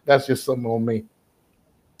just something on me.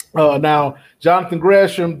 Now Jonathan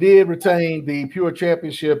Gresham did retain the Pure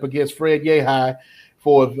Championship against Fred Yehi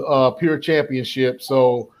for the Pure Championship.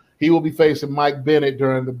 So he will be facing Mike Bennett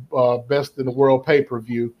during the Best in the World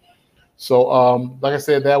pay-per-view. So, like I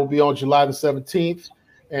said, that will be on July the 17th,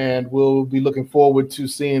 and we'll be looking forward to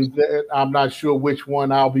seeing that. I'm not sure which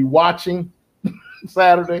one I'll be watching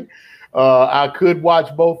Saturday. I could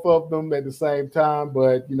watch both of them at the same time,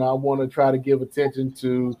 but, I want to try to give attention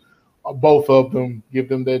to both of them, give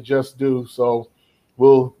them their just due. So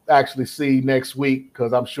we'll actually see next week,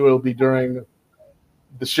 because I'm sure it'll be during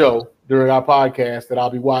the show, during our podcast, that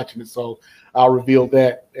I'll be watching it. So I'll reveal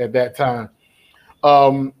that at that time.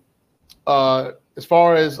 As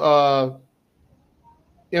far as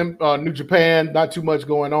New Japan, not too much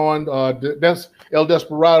going on. El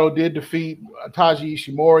Desperado did defeat Taiji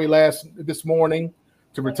Ishimori this morning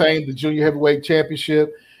to retain the Junior Heavyweight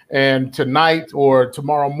Championship. And tonight or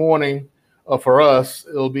tomorrow morning, for us,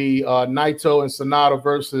 it'll be Naito and Sonata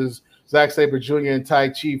versus Zack Sabre Jr. and Tai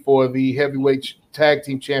Chi for the Heavyweight Tag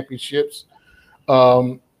Team Championships.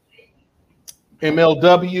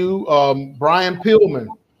 MLW, Brian Pillman.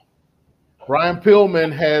 Brian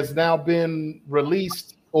Pillman has now been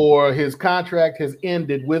released, or his contract has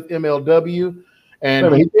ended with MLW,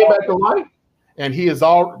 and he came back to life. And he is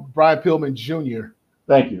Brian Pillman Jr.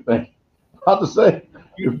 Thank you. About to say,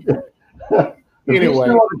 anyway,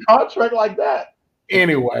 on a contract like that.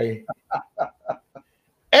 Anyway,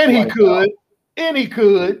 and he could,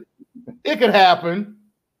 it could happen.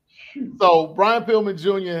 So Brian Pillman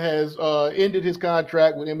Jr. has ended his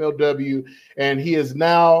contract with MLW, and he has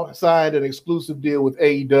now signed an exclusive deal with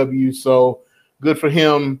AEW. So good for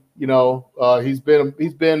him. He's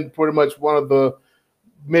been pretty much one of the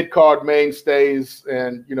mid-card mainstays,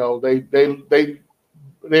 and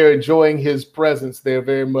they're enjoying his presence there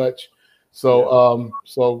very much. So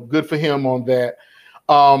so good for him on that.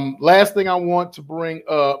 Last thing I want to bring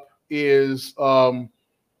up is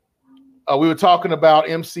we were talking about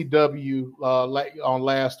MCW on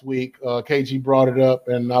last week. KG brought it up,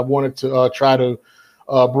 and I wanted to try to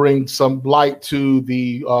bring some light to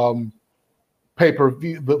the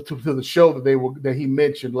pay-per-view, to the show that he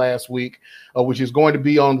mentioned last week, which is going to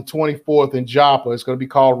be on the 24th in Joppa. It's going to be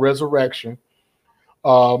called Resurrection.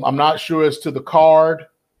 I'm not sure as to the card,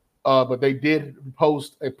 but they did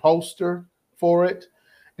post a poster for it,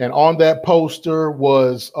 and on that poster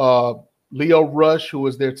was Leo Rush, who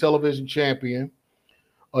is their television champion,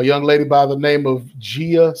 a young lady by the name of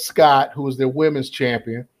Gia Scott, who is their women's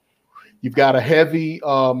champion. You've got a heavy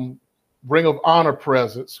Ring of Honor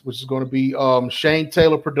presence, which is going to be Shane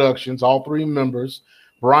Taylor Productions, all three members,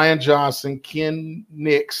 Brian Johnson, Ken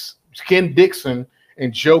Dixon,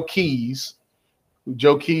 and Joe Keys.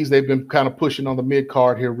 Joe Keys, they've been kind of pushing on the mid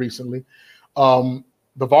card here recently.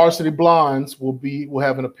 The Varsity Blondes will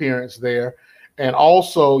have an appearance there. And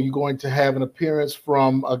also, you're going to have an appearance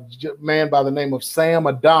from a man by the name of Sam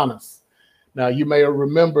Adonis. Now, you may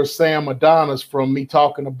remember Sam Adonis from me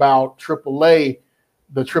talking about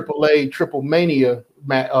the AAA Triple Mania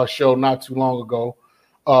show not too long ago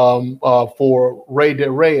for Rey de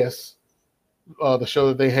Reyes, the show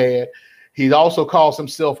that they had. He also calls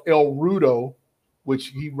himself El Rudo, which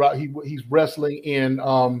he's wrestling in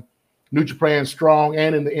New Japan Strong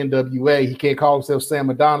and in the NWA. He can't call himself Sam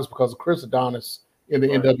Adonis because of Chris Adonis in the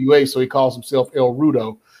NWA, so he calls himself El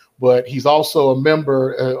Rudo. But he's also a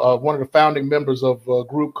member, one of the founding members of a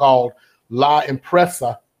group called La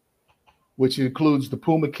Impresa, which includes the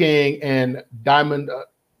Puma King and Diamond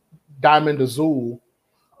Azul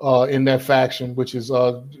in that faction, which is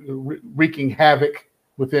wreaking havoc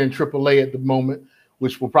within AAA at the moment,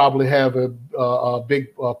 which will probably have a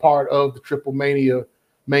big part of the Triple Mania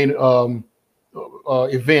main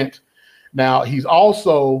event. Now, he's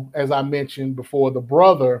also, as I mentioned before, the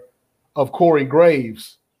brother of Corey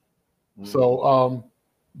Graves. So,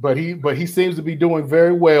 but he seems to be doing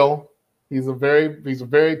very well. He's a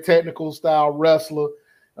very technical style wrestler.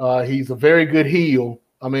 He's a very good heel.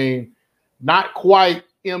 I mean, not quite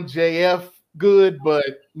MJF good, but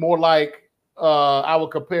more like I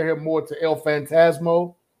would compare him more to El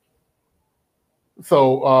Fantasmo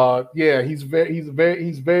Yeah, he's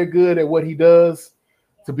very good at what he does.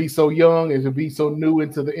 To be so young and to be so new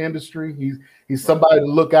into the industry, he's somebody to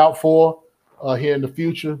look out for here in the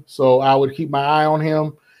future. So I would keep my eye on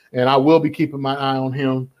him, and I will be keeping my eye on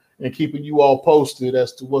him and keeping you all posted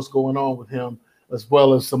as to what's going on with him, as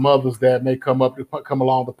well as some others that may come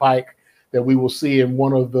along the pike that we will see in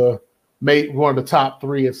one of the top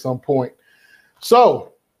 3 at some point.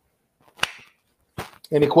 So,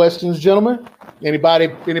 any questions, gentlemen? Anybody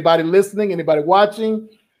listening? Anybody watching?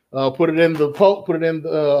 Put it in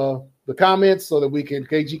the comments so that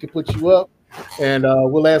KG can put you up, and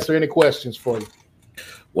we'll answer any questions for you.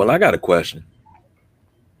 Well, I got a question.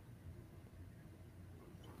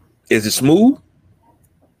 Is it smooth?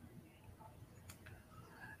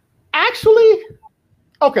 Actually,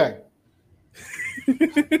 okay.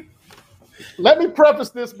 Let me preface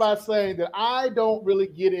this by saying that I don't really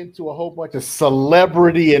get into a whole bunch of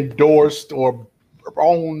celebrity endorsed or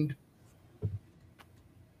owned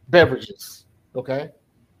beverages. Okay.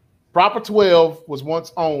 Proper 12 was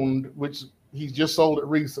once owned, which he's just sold it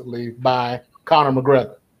recently, by Conor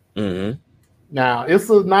McGregor. Mm-hmm. Now, it's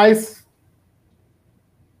a nice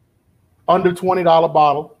under $20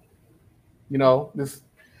 bottle. You know,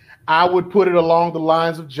 I would put it along the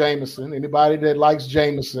lines of Jameson. Anybody that likes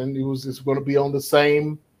Jameson, it's going to be on the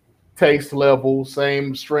same taste level,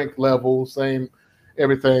 same strength level, same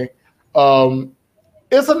everything.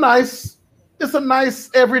 It's a nice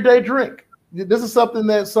everyday drink. This is something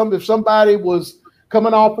that if somebody was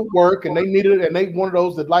coming off of work and they needed it, and they one of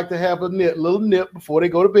those that like to have a little nip before they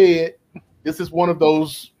go to bed, this is one of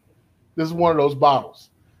those bottles.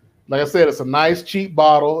 Like I said, it's a nice, cheap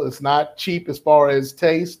bottle. It's not cheap as far as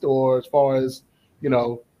taste or as far as,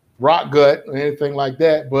 rock gut or anything like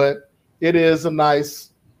that, but it is a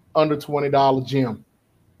nice under $20 gem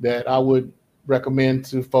that I would recommend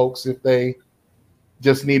to folks if they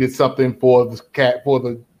just needed something for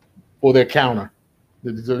their counter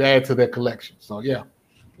to add to their collection. So yeah,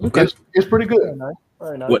 okay, it's pretty good. Very nice.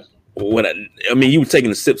 Very nice. You were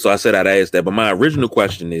taking a sip, so I said I'd ask that. But my original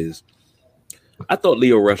question is, I thought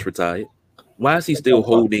Lio Rush retired. Why is he still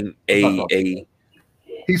holding a?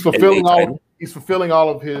 He's fulfilling all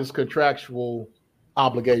of his contractual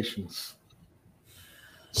obligations.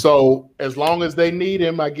 So as long as they need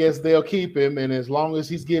him, I guess they'll keep him, and as long as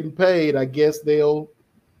he's getting paid, I guess he'll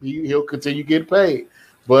continue getting paid.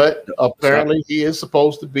 But apparently, he is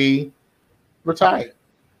supposed to be retired.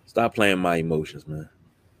 Stop playing my emotions, man.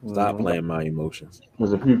 Stop playing my emotions.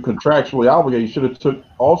 Because if you contractually obligated, you should have took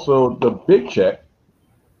also the big check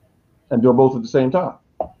and do them both at the same time.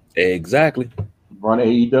 Exactly. Run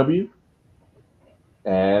AEW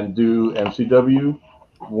and do MCW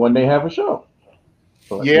when they have a show.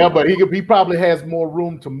 So yeah, but he probably has more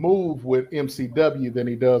room to move with MCW than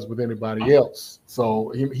he does with anybody else.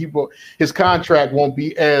 So his contract won't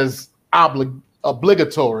be as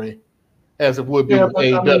obligatory as it would be with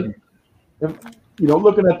AEW.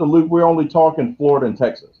 Looking at the loop, we're only talking Florida and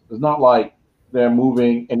Texas. It's not like they're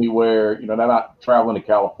moving anywhere. They're not traveling to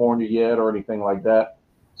California yet or anything like that.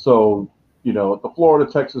 So, the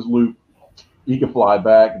Florida, Texas loop, he can fly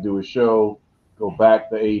back, do a show, go back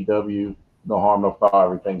to AEW, no harm, no foul,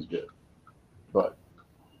 everything's good. But,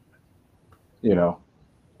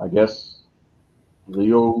 I guess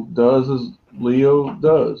Lio does as Lio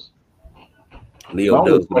does. Lio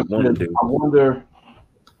does what he wants to do. I wonder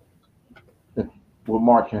what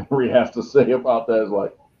Mark Henry has to say about that. Is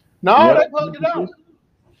like, no, they hugged it out.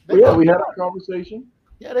 We had a conversation.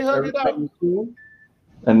 Yeah, they hugged it out. Cool.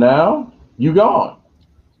 And now you gone.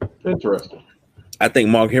 Interesting. I think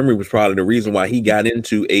Mark Henry was probably the reason why he got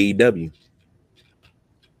into AEW.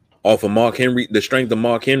 Off of Mark Henry, the strength of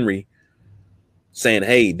Mark Henry saying,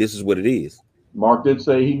 "Hey, this is what it is." Mark did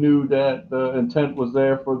say he knew that the intent was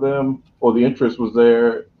there for them, or the interest was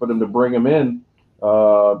there for them to bring him in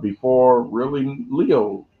before really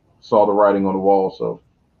Lio saw the writing on the wall. So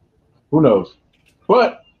who knows?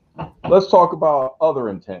 But let's talk about other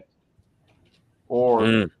intent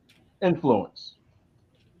or influence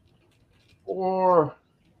or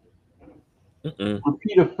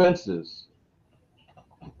repeat offenses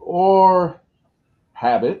or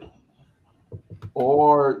habit,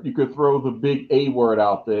 or you could throw the big A word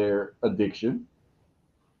out there, addiction,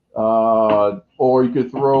 or you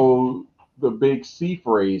could throw the big C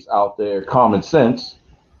phrase out there, common sense.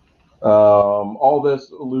 All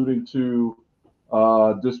this alluding to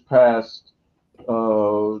this past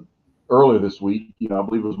earlier this week, I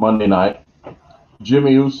believe it was Monday night,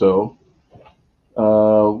 Jimmy Uso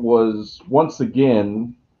was once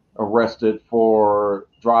again arrested for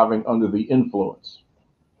driving under the influence.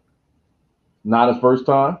 Not his first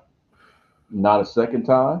time, not a second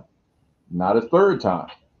time, not a third time.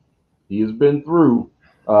 He has been through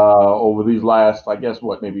over these last, I guess,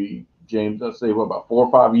 maybe James, let's say, about 4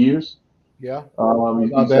 or 5 years. Yeah.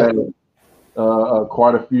 He's had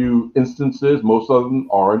quite a few instances. Most of them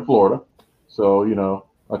are in Florida. So,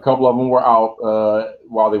 a couple of them were out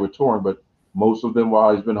while they were touring, but most of them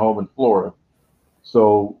while he's been home in Florida.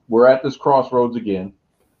 So we're at this crossroads again.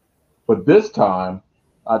 But this time,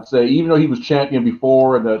 I'd say, even though he was champion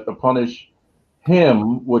before and to punish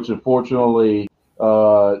him, which unfortunately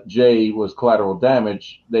Jay was collateral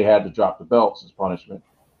damage, they had to drop the belts as punishment.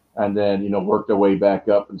 And then, work their way back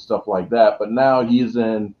up and stuff like that. But now he's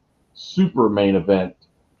in super main event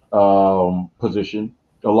position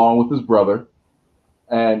along with his brother.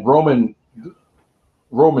 And Roman's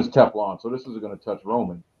Teflon, so this isn't going to touch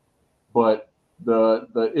Roman. But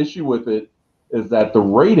the issue with it is that the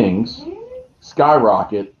ratings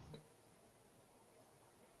skyrocket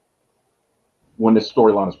when this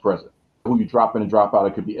storyline is present. Who you drop in and drop out.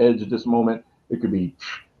 It could be Edge at this moment. It could be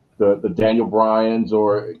the Daniel Bryans,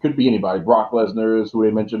 or it could be anybody. Brock Lesnar is who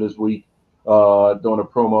they mentioned this week doing a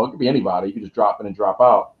promo. It could be anybody. You can just drop in and drop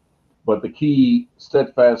out. But the key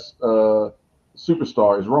steadfast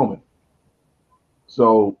superstar is Roman.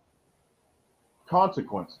 So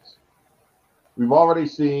consequences. We've already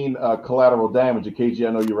seen collateral damage. And KG,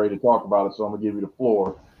 I know you're ready to talk about it, so I'm going to give you the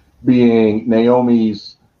floor. Being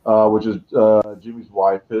Naomi's, which is Jimmy's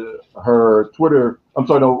wife, her Twitter. I'm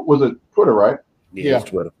sorry, no, was it Twitter, right? Yeah,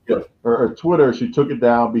 Twitter. Yeah. Her Twitter, she took it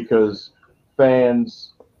down because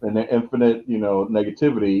fans and their infinite,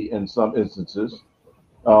 negativity in some instances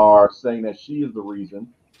are saying that she is the reason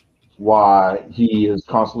why he is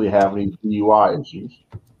constantly having these DUI issues.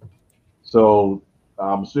 So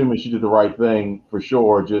I'm assuming she did the right thing for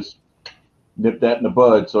sure. Just nip that in the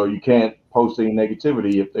bud. So you can't post any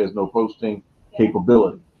negativity if there's no posting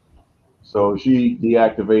capability. So she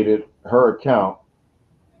deactivated her account,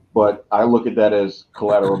 but I look at that as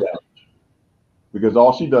collateral damage because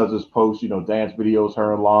all she does is post, dance videos,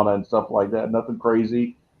 her and Lana and stuff like that. Nothing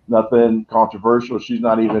crazy, nothing controversial. She's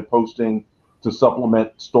not even posting to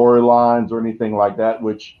supplement storylines or anything like that,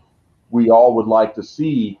 which we all would like to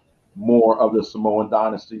see more of the Samoan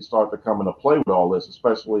dynasty start to come into play with all this,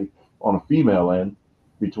 especially on a female end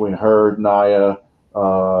between her, Nia,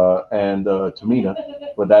 and Tamina.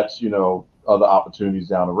 But that's, other opportunities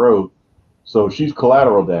down the road. So she's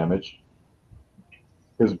collateral damage.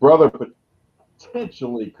 His brother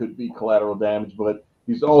potentially could be collateral damage, but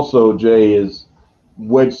he's also, Jay, is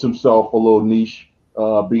wedged himself a little niche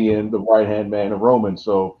being the right-hand man of Roman.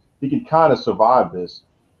 So he can kind of survive this.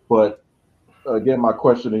 But again, my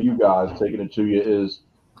question to you guys, taking it to you, is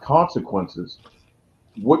consequences.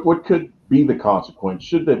 What could be the consequence?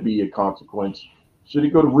 Should there be a consequence? Should he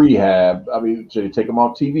go to rehab? I mean, should he take him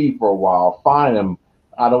off TV for a while? Fine him?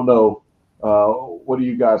 I don't know. What do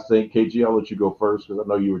you guys think? KG, I'll let you go first because I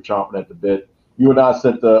know you were chomping at the bit. You and I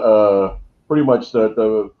sent pretty much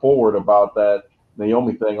the forward about that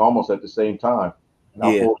Naomi thing almost at the same time. And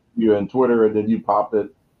I posted you on Twitter, and then you popped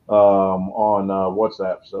it on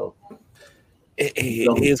WhatsApp. So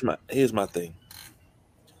here's my thing.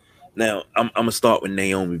 Now I'm gonna start with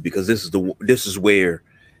Naomi because this is where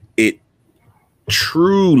it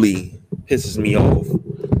truly pisses me off.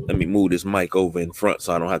 Let me move this mic over in front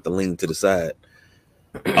so I don't have to lean to the side.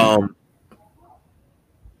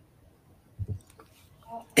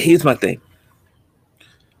 Here's my thing.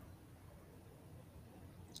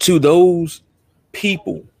 To those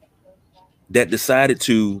people that decided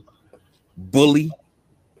to bully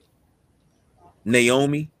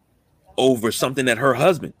Naomi over something that her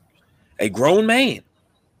husband, a grown man,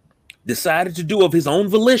 decided to do of his own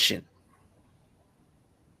volition,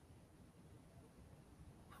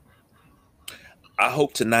 I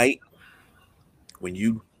hope tonight when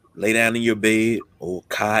you lay down in your bed or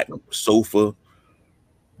cot, sofa,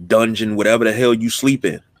 dungeon, whatever the hell you sleep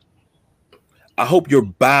in, I hope your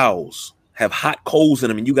bowels have hot coals in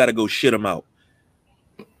them and you got to go shit them out.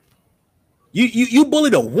 You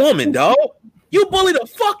bullied a woman, dog. You bullied a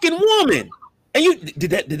fucking woman. And you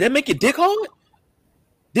did that make your dick hard?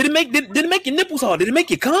 Did it make your nipples hard? Did it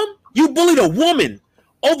make you come? You bullied a woman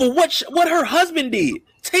over what her husband did,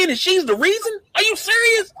 saying that she's the reason? Are you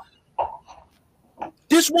serious?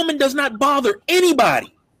 This woman does not bother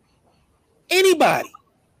anybody. Anybody.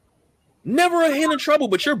 Never a hint of trouble,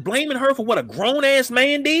 but you're blaming her for what a grown-ass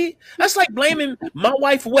man did? That's like blaming my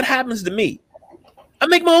wife for what happens to me. I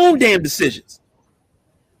make my own damn decisions.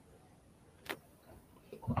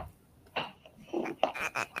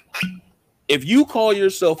 If you call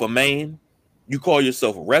yourself a man, you call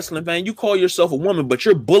yourself a wrestling fan, you call yourself a woman, but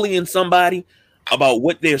you're bullying somebody about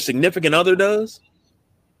what their significant other does,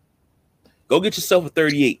 go get yourself a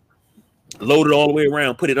 38, load it all the way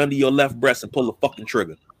around, put it under your left breast, and pull the fucking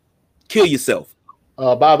trigger. Kill yourself.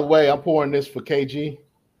 By the way, I'm pouring this for KG.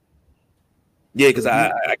 Yeah, because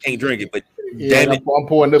I can't drink it, but yeah, damn it. I'm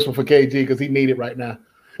pouring this one for KG because he needs it right now.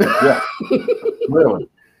 Yeah, really.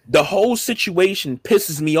 The whole situation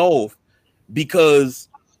pisses me off because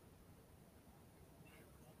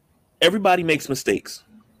everybody makes mistakes.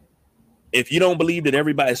 If you don't believe that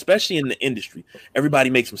everybody, especially in the industry, everybody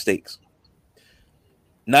makes mistakes.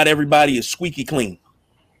 Not everybody is squeaky clean.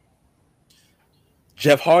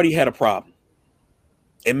 Jeff Hardy had a problem.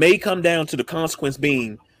 It may come down to the consequence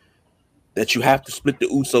being that you have to split the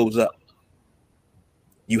Usos up.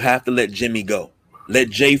 You have to let Jimmy go. Let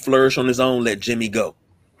Jay flourish on his own. Let Jimmy go.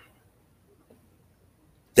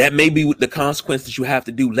 That may be the consequence that you have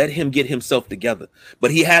to do. Let him get himself together.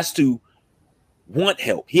 But he has to want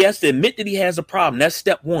help. He has to admit that he has a problem. That's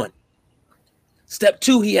step one. Step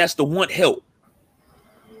two, he has to want help.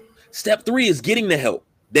 Step three is getting the help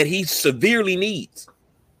that he severely needs.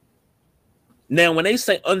 Now, when they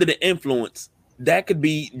say under the influence, that could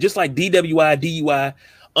be just like DWI, DUI,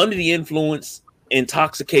 under the influence,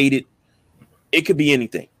 intoxicated. It could be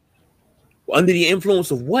anything. Under the influence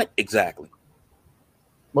of what exactly?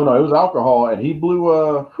 Well, no, it was alcohol, and he blew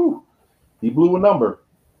a number.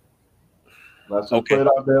 Let's just put it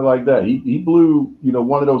out there like that. He blew,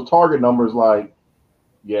 one of those target numbers. Like,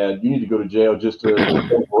 yeah, you need to go to jail just to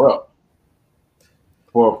cover up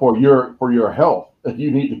for your health.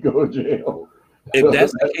 You need to go to jail. If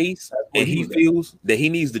that's the case, and he feels that he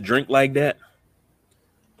needs to drink like that,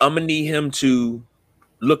 I'm gonna need him to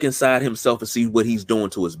look inside himself and see what he's doing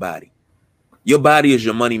to his body. Your body is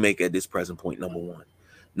your moneymaker at this present point, number one.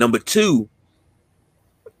 Number two,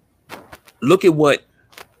 look at what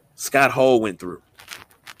Scott Hall went through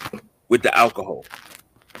with the alcohol.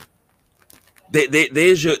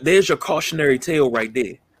 There's your cautionary tale right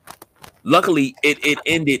there. Luckily, it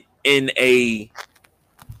ended in a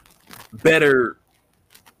better,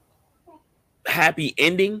 happy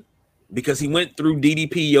ending because he went through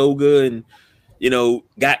DDP yoga and,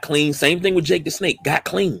 got clean. Same thing with Jake the Snake, got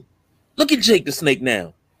clean. Look at Jake the Snake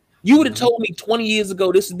now. You would have told me 20 years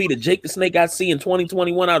ago this would be the Jake the Snake I see in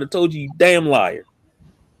 2021. I would have told you damn liar.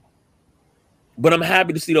 But I'm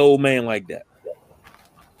happy to see the old man like that.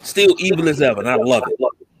 Still evil as ever, and I love it.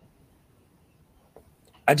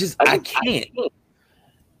 I can't.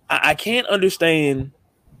 I can't understand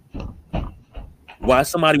why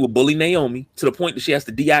somebody would bully Naomi to the point that she has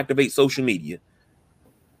to deactivate social media.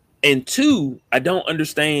 And two, I don't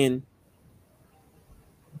understand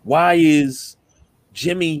why is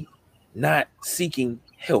Jimmy not seeking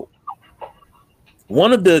help.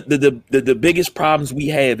 One of the biggest problems we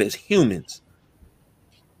have as humans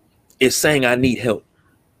is saying I need help.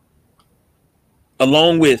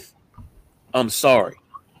 Along with I'm sorry.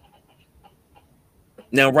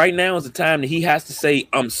 Now, right now is the time that he has to say,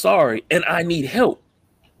 I'm sorry, and I need help.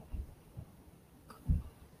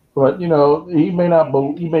 But, he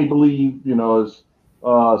may believe,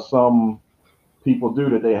 as some people do,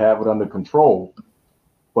 that they have it under control.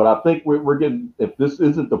 But I think we're getting, if this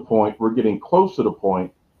isn't the point, we're getting close to the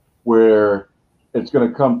point where it's going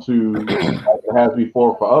to come to, like it has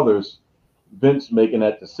before for others, Vince making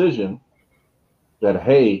that decision that,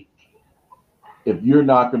 hey, if you're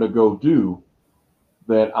not going to go do,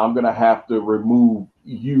 then I'm going to have to remove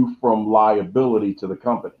you from liability to the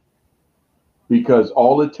company. Because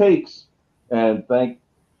all it takes, and thank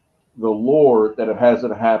the Lord that it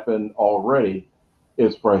hasn't happened already,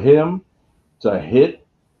 is for him to hit,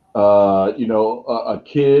 a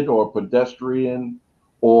kid or a pedestrian,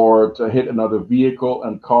 or to hit another vehicle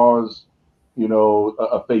and cause,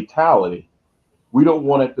 a fatality. We don't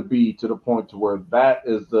want it to be to the point to where that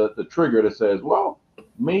is the trigger that says, well,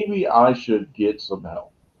 maybe I should get some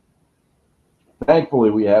help. Thankfully,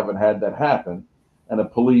 we haven't had that happen, and the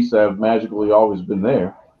police have magically always been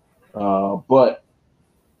there. But,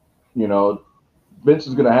 Vince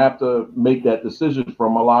is going to have to make that decision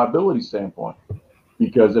from a liability standpoint.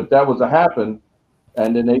 Because if that was to happen,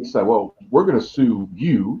 and then they say, well, we're going to sue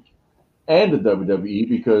you and the WWE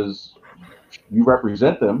because you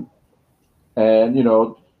represent them. And,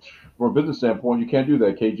 from a business standpoint, you can't do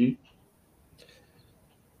that, KG.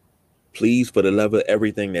 Please, for the love of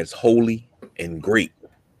everything that's holy and great,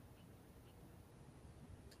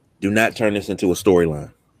 do not turn this into a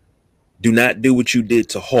storyline. Do not do what you did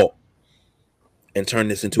to Hulk and turn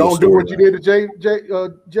this into a storyline. Don't do what you did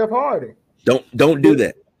to Jeff Hardy. Don't do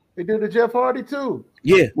that. They did to Jeff Hardy too.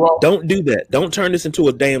 Yeah, well, don't do that. Don't turn this into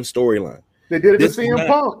a damn storyline. They did it to CM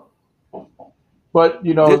Punk. But,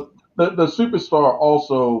 the superstar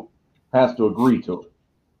also has to agree to it.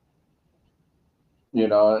 You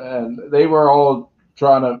know, and they were all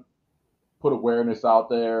trying to put awareness out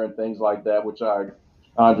there and things like that, which I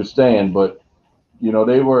understand. But, you know,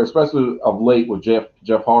 they were, especially of late with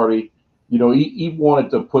Jeff Hardy, you know, he wanted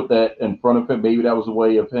to put that in front of him. Maybe that was a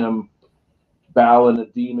way of him battling the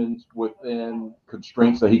demons within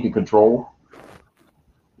constraints that he can control.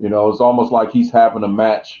 You know, it's almost like he's having a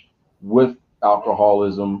match with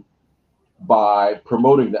alcoholism by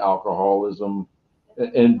promoting the alcoholism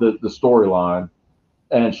in the storyline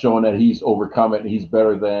and showing that he's overcome it and he's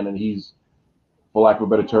better than, and he's, for lack of a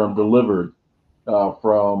better term, delivered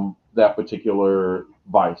from that particular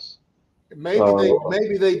vice.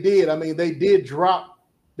 Maybe they did. I mean, they did drop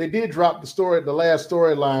the story, the last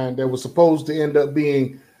storyline that was supposed to end up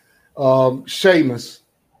being Sheamus.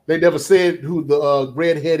 They never said who the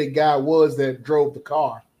red-headed guy was that drove the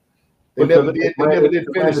car. They never did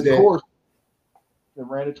finish that. It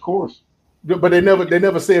ran its course. But they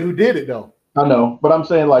never said who did it though. I know, but I'm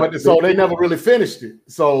saying like, so they never really finished it.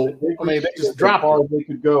 So I mean, they just dropped it. They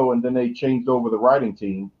could go, and then they changed over the writing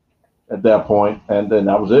team at that point, and then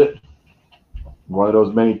that was it. One of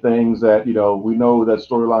those many things that, you know, we know that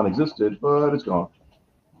storyline existed, but it's gone.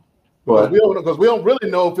 But because we don't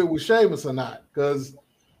really know if it was Sheamus or not, because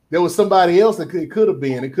there was somebody else that it could have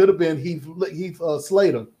been. It could have been Heath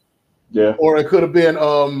Slater. Yeah. Or it could have been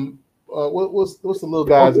what's the little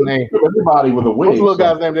guy's name? Everybody with a wig. What's the little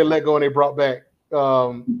guy's name they let go and they brought back?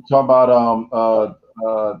 Talking about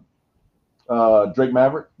Drake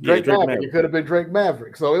Maverick. Drake Maverick. It could have been Drake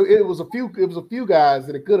Maverick. So it was a few guys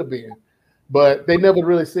that it could have been, but they never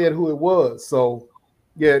really said who it was. So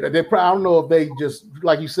yeah, I don't know if they just,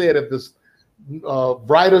 like you said, if this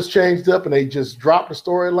writers changed up and they just dropped the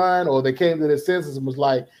storyline, or they came to their senses and was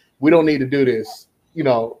like, we don't need to do this, you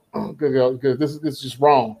know, because this is just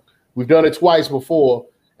wrong. We've done it twice before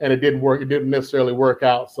and it didn't work. It didn't necessarily work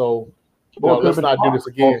out. So let's not do this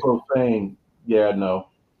again. Also saying, yeah, no.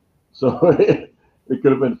 So it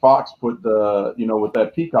could have been Fox put the, you know, with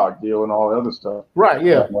that Peacock deal and all the other stuff. Right.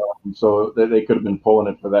 Yeah. So they could have been pulling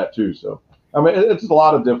it for that too. So, I mean, it's a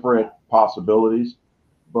lot of different possibilities,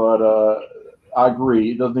 but I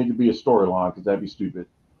agree. It doesn't need to be a storyline because that'd be stupid.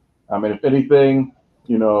 I mean, if anything,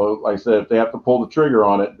 you know, like I said, if they have to pull the trigger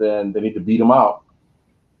on it, then they need to beat them out.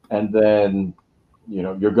 And then, you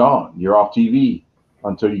know, you're gone. You're off TV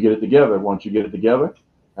until you get it together. Once you get it together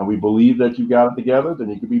and we believe that you got it together, then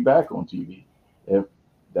you can be back on TV. If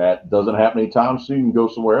that doesn't happen anytime soon, you can go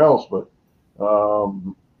somewhere else. But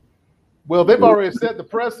well, they've already set the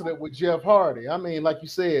precedent with Jeff Hardy. I mean, like you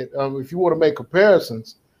said, if you want to make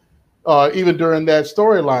comparisons, even during that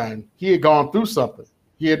storyline, he had gone through something.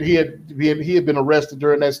 He had been arrested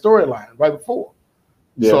during that storyline right before.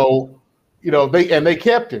 Yeah. So, you know, they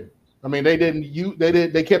kept him. I mean,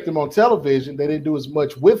 they kept him on television. They didn't do as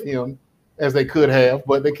much with him as they could have,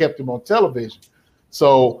 but they kept him on television.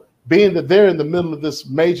 So, being that they're in the middle of this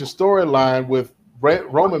major storyline with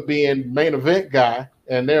Roman being main event guy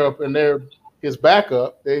and they're his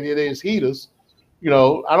backup, they're his heaters, you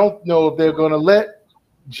know, I don't know if they're going to let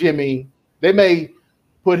Jimmy. They may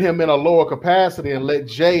put him in a lower capacity and let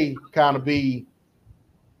Jay kind of be,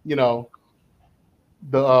 you know,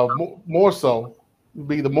 the more so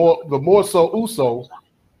be the more so Uso,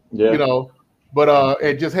 yeah. You know, but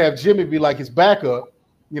and just have Jimmy be like his backup,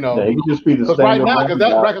 you know. Yeah, he can just be the same.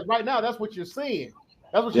 Right now, that's what you're seeing.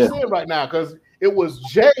 That's what you're seeing right now, because it was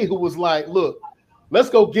Jay who was like, "Look, let's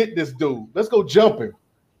go get this dude. Let's go jump him,"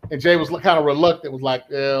 and Jay was kind of reluctant. Was like,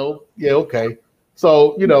 "Yeah, okay."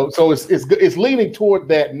 So you know, so it's leaning toward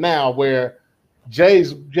that now, where Jay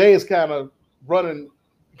is kind of running,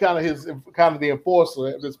 kind of the enforcer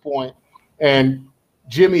at this point, and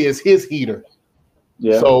Jimmy is his heater.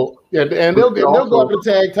 Yeah. So and they'll go up to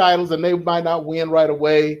tag titles, and they might not win right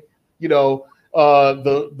away. You know,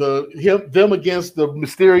 them against the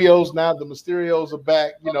Mysterios. Now the Mysterios are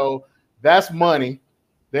back. You know, that's money.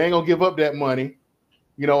 They ain't gonna give up that money,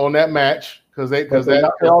 you know, on that match because they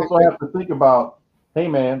also have to think about, hey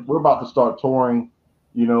man, we're about to start touring.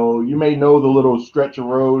 You know, you may know the little stretch of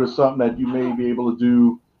road or something that you may be able to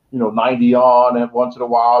do, you know, 90 on and once in a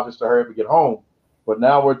while just to hurry up and get home. But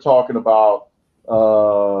now we're talking about,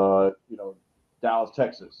 you know, Dallas,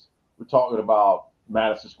 Texas. We're talking about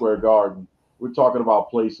Madison Square Garden. We're talking about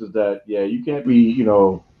places that, yeah, you can't be, you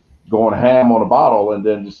know, going ham on a bottle and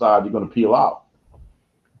then decide you're going to peel out.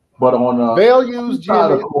 But on they'll use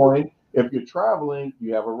Jimmy. The coin, if you're traveling,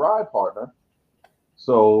 you have a ride partner.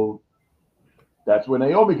 So that's where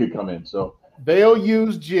Naomi could come in. So they'll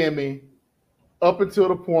use Jimmy up until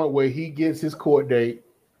the point where he gets his court date.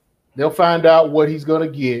 They'll find out what he's going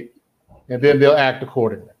to get. and then they'll act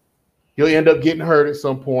accordingly. He'll end up getting hurt at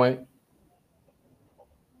some point,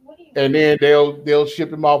 and then they'll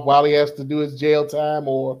ship him off while he has to do his jail time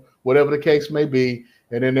or whatever the case may be,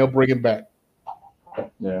 and then they'll bring him back.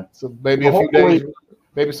 Yeah. So maybe a few days,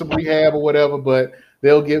 maybe some rehab or whatever, but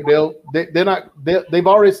they've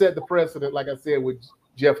already set the precedent, like I said, with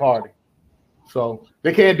Jeff Hardy. So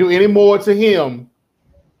they can't do any more to him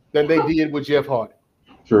than they did with Jeff Hardy.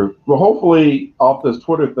 True. Well, hopefully off this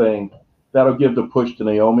Twitter thing, that'll give the push to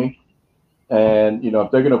Naomi. And,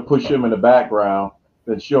 if they're going to push him in the background,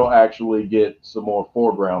 then she'll actually get some more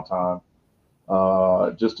foreground time.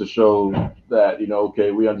 Just to show that,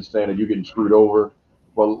 okay, we understand that you're getting screwed over.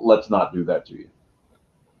 Well, let's not do that to you.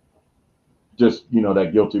 Just,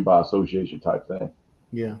 that guilty by association type thing.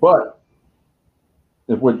 Yeah. But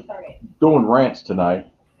if we're doing rants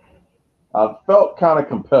tonight, I felt kind of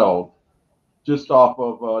compelled, just off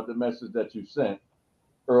of the message that you sent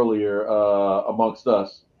earlier amongst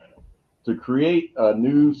us, to create a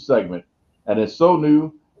new segment. And it's so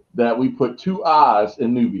new that we put 2 eyes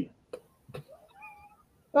in Nubian.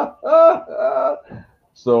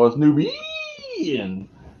 So it's Nubian,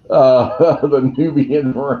 the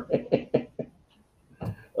Nubian rant.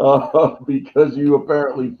 Because you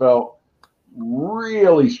apparently felt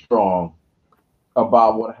really strong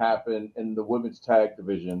about what happened in the women's tag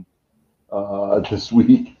division this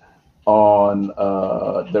week on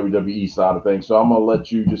WWE side of things. So I'm going to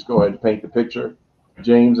let you just go ahead and paint the picture,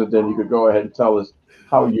 James, and then you could go ahead and tell us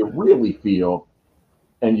how you really feel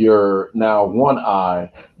and your now 1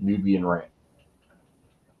 eye Nubian rant.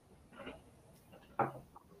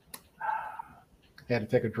 Had to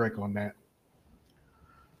take a drink on that.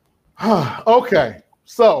 Okay,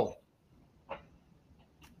 so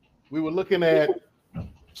we were looking at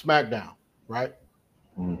SmackDown, right?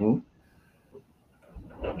 Mm-hmm.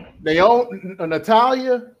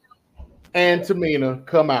 Natalya and Tamina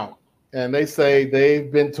come out, and they say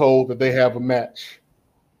they've been told that they have a match,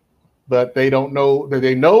 but they don't know that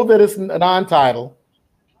they know that it's a non-title,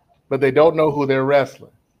 but they don't know who they're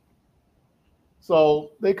wrestling.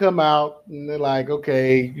 So they come out and they're like,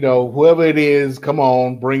 okay, whoever it is, come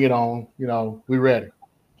on, bring it on. We ready.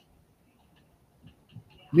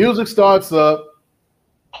 Music starts up,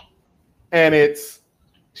 and it's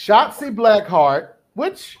Shotzi Blackheart,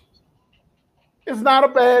 which is not a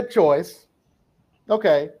bad choice.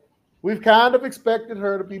 Okay. We've kind of expected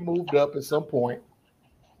her to be moved up at some point.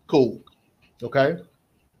 Cool. Okay.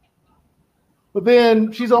 But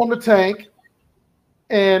then she's on the tank,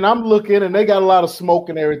 and I'm looking, and they got a lot of smoke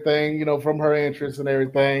and everything, from her entrance and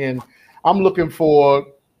everything. And I'm looking for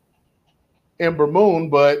Ember Moon,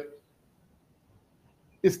 but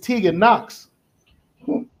it's Tegan Nox.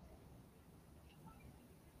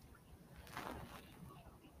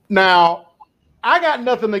 Now, I got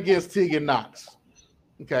nothing against Tegan Nox.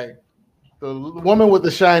 Okay. The woman with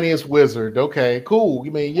the shiniest wizard. Okay, cool. I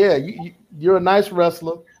mean, yeah, you're a nice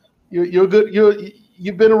wrestler. You're good.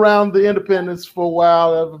 You've been around the independents for a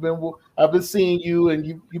while. I've been seeing you, and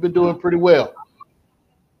you've been doing pretty well.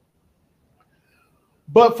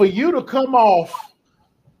 But for you to come off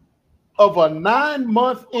of a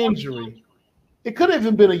 9-month injury, it could have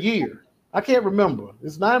even been a year. I can't remember.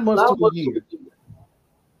 It's 9 months to a year.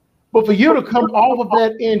 But for you to come off of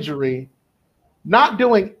that injury, not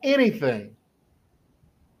doing anything,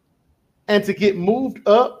 and to get moved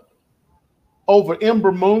up over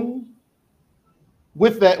Ember Moon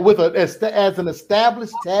as an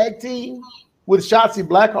established tag team with Shotzi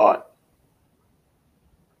Blackheart,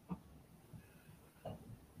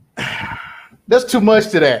 there's too much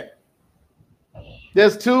to that.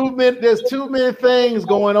 There's too many things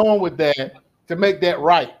going on with that to make that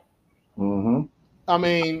right. Mm-hmm. I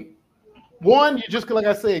mean, one, you just, like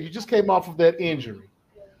I said, you just came off of that injury.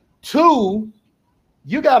 Two,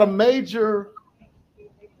 you got a major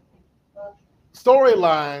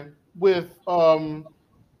storyline with Candice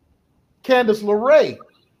LeRae.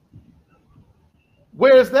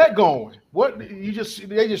 Where is that going? What they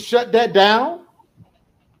just shut that down?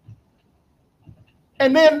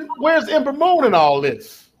 And then where's Ember Moon in all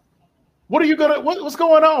this? What are you gonna? What's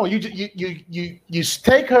going on? You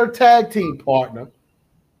take her tag team partner.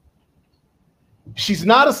 She's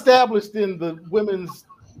not established in the women's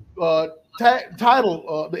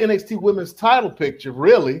title, the NXT women's title picture,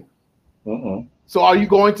 really. Uh-uh. So are you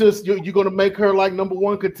going to make her like number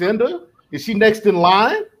one contender? Is she next in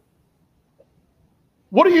line?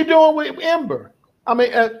 What are you doing with Ember? I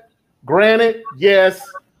mean, granted, yes,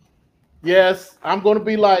 I'm going to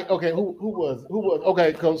be like, okay, who was?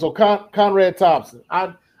 Okay, so Conrad Thompson.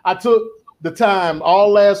 I took the time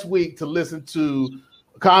all last week to listen to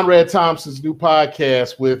Conrad Thompson's new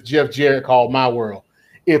podcast with Jeff Jarrett called My World.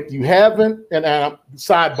 If you haven't, and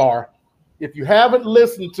sidebar, if you haven't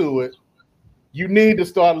listened to it, you need to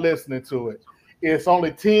start listening to it. It's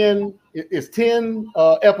only 10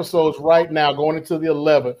 episodes right now, going into the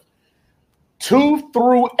 11th. 2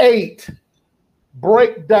 through 8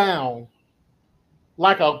 break down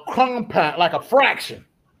like a compound, like a fraction,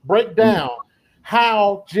 break down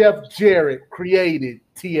how Jeff Jarrett created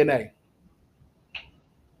TNA.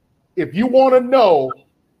 If you want to know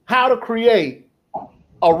how to create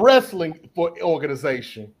a wrestling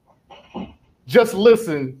organization, just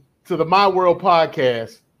listen to the My World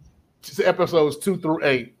podcast, episodes 2 through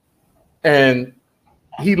 8, and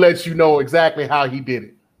he lets you know exactly how he did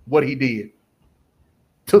it, what he did,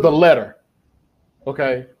 to the letter.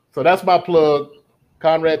 Okay, so that's my plug.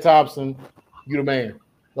 Conrad Thompson, you the man.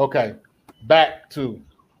 Okay, back to.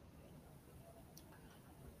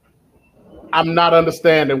 I'm not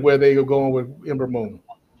understanding where they are going with Ember Moon.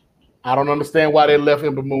 I don't understand why they left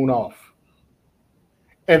Ember Moon off.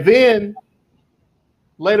 And then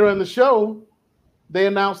later in the show, they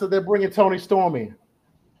announced that they're bringing Toni Storm in.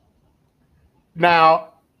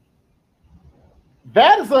 Now,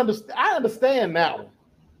 that is I understand that one.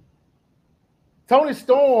 Toni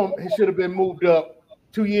Storm should have been moved up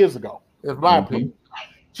 2 years ago, in my opinion.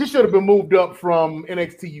 She should have been moved up from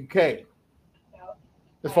NXT UK,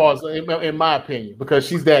 as far as in my opinion, because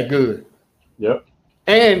she's that good. Yep.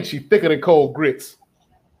 And she's thicker than cold grits.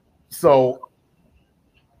 So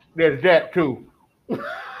there's that too.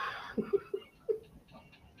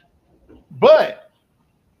 But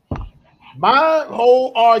my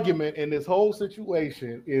whole argument in this whole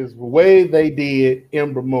situation is the way they did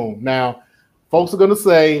Ember Moon. Now, folks are going to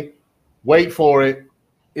say, wait for it.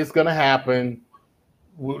 It's going to happen.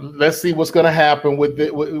 Let's see what's going to happen with the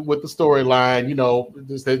storyline. You know,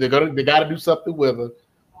 they got to do something with her.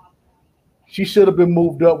 She should have been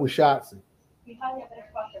moved up with Shotzi.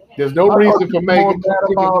 There's no reason for Megan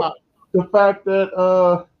about the fact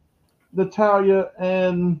that Natalya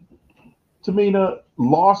and Tamina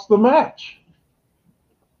lost the match.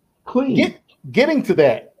 Clean. Getting to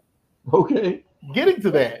that. Okay. Getting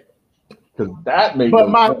to that. Because that made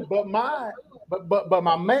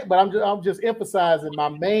I'm just emphasizing my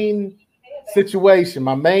main situation.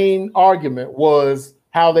 My main argument was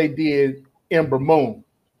how they did Ember Moon.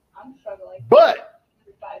 But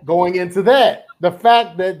going into that, the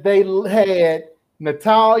fact that they had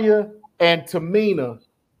Natalya and Tamina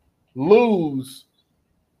lose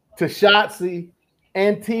to Shotzi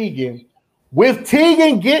and Tegan, with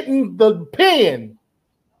Tegan getting the pin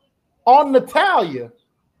on Natalya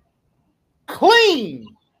clean.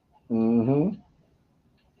 Mm-hmm.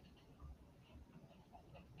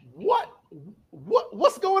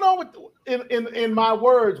 What's going on with in my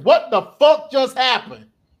words? What the fuck just happened?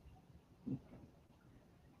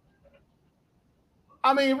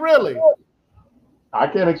 I mean, really. I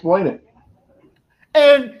can't explain it.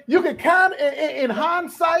 And you can kind of, in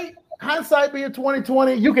hindsight being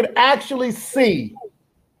 2020, you can actually see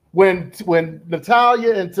when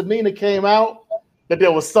Natalya and Tamina came out that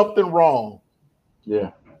there was something wrong.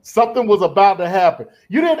 Yeah. Something was about to happen.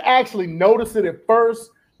 You didn't actually notice it at first,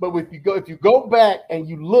 but if you go back and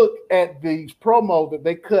you look at the promo that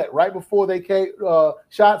they cut right before they came,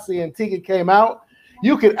 Shotzi and Tegan came out,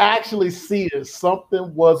 you could actually see that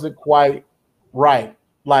something wasn't quite right.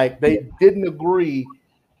 Like they didn't agree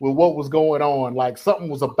with what was going on. Like something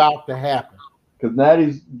was about to happen. Because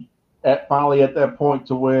Natty's finally at that point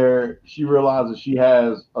to where she realizes she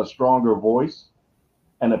has a stronger voice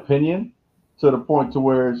and opinion, to the point to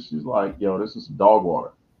where she's like, yo, this is some dog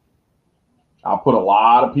water. I'll put a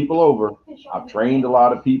lot of people over. I've trained a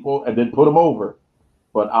lot of people and then put them over.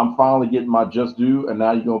 But I'm finally getting my just due, and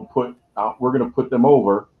now we're going to put them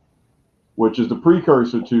over, which is the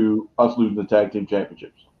precursor to us losing the tag team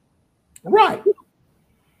championships. Right.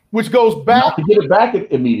 Which goes back not to get it back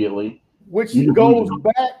immediately. Which goes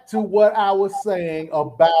back to what I was saying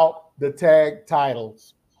about the tag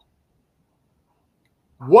titles.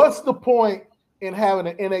 What's the point in having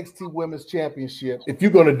an NXT Women's Championship if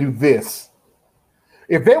you're going to do this?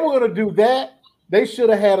 If they were going to do that, they should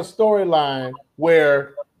have had a storyline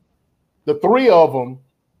where the three of them,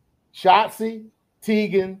 Shotzi,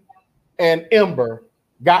 Tegan, and Ember,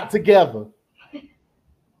 got together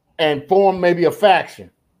and formed maybe a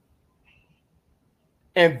faction.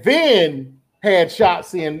 And then had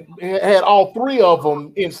Shotzi and had all three of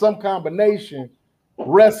them in some combination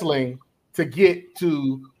wrestling to get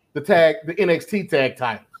to the NXT tag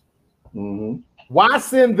titles. Mm-hmm. Why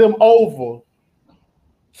send them over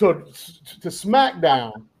to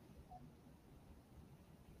SmackDown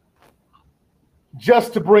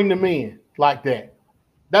just to bring them in like that.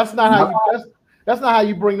 That's not how you. That's not how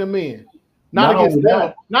you bring them in. Not against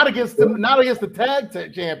them. Not against them. Not against the tag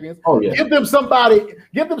champions. Oh yeah. Give them somebody.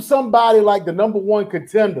 Give them somebody like the number one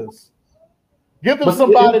contenders. Give them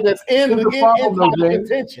somebody that's in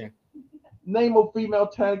contention. Name a female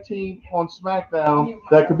tag team on SmackDown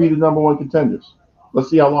that could be the number one contenders. Let's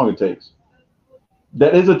see how long it takes.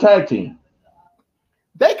 That is a tag team.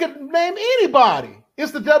 They could name anybody.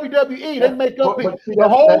 It's the WWE. They make up the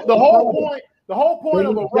whole point. The whole point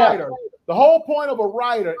of a writer. The whole point of a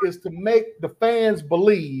writer is to make the fans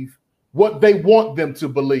believe what they want them to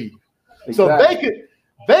believe. Exactly. So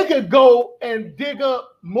they could go and dig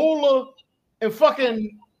up Moolah and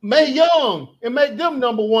fucking Mae Young and make them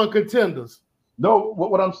number one contenders. No,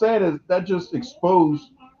 what I'm saying is that just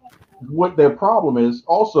exposed what their problem is.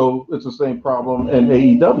 Also, it's the same problem in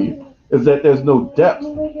AEW, is that there's no depth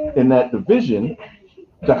in that division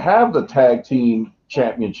to have the tag team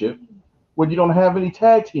championship when you don't have any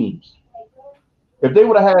tag teams. If they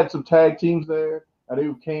would have had some tag teams there and they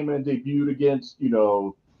came in and debuted against,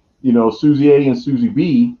 Susie A and Susie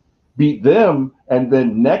B, beat them, and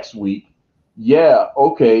then next week,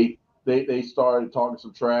 they started talking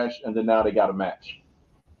some trash, and then now they got a match.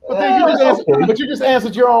 But then you just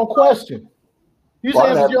answered your own question. You just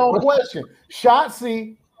answered your own question.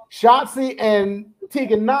 Shotzi and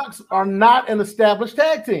Tegan Knox are not an established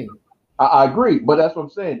tag team. I agree, but that's what I'm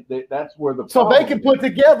saying. That's where the so they can put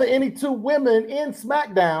together any two women in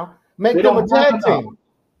SmackDown, make them a tag team.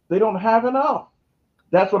 They don't have enough.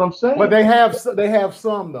 That's what I'm saying. But they have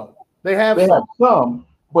some though. They have some.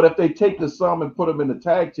 But if they take the sum and put them in the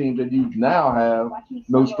tag team, then you now have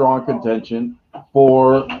no strong contention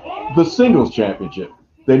for the singles championship.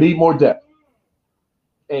 They need more depth.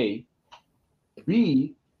 A.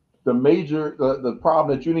 B. The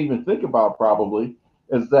problem that you didn't even think about probably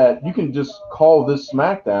is that you can just call this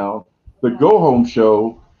SmackDown the go-home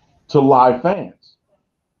show to live fans.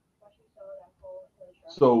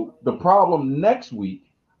 So the problem next week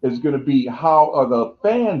is going to be how are the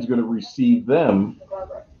fans going to receive them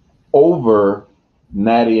over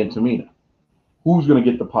Natty and Tamina? Who's going to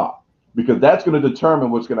get the pop? Because that's going to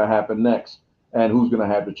determine what's going to happen next and who's going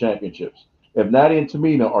to have the championships. If Natty and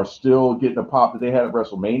Tamina are still getting the pop that they had at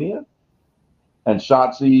WrestleMania, and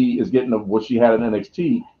Shotzi is getting what she had in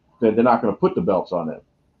NXT, then they're not going to put the belts on them.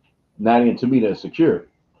 Natty and Tamina is secure.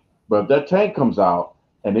 But if that tank comes out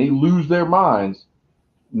and they lose their minds,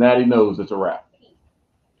 Natty knows it's a wrap.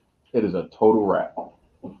 It is a total wrap.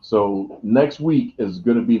 So next week is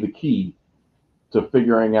going to be the key to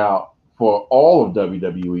figuring out for all of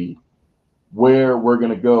WWE where we're going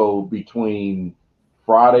to go between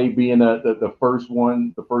Friday being the first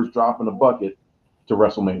one, the first drop in the bucket to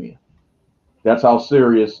WrestleMania. That's how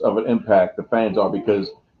serious of an impact the fans are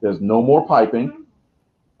because there's no more piping.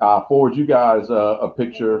 I'll forward you guys a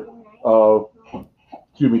picture of,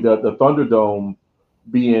 the Thunderdome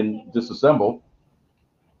being disassembled.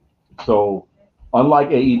 So unlike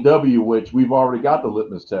AEW, which we've already got the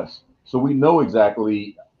litmus test, so we know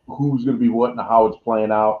exactly who's going to be what and how it's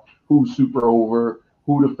playing out, who's super over,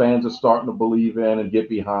 who the fans are starting to believe in and get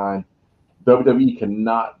behind. WWE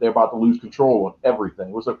cannot, they're about to lose control on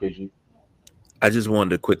everything. What's up, KG? I just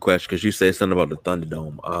wanted a quick question because you said something about the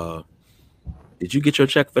Thunderdome. Did you get your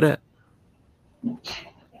check for that?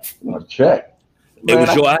 A check? It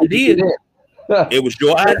was your idea. It was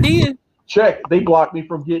your idea. Check. They blocked me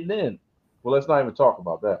from getting in. Well, let's not even talk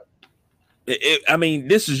about that.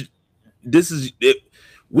 This is it.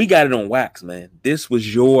 We got it on wax, man. This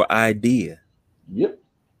was your idea. Yep.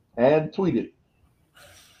 And tweeted.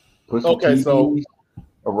 Put some TVs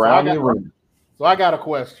around the room. So I got a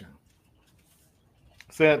question.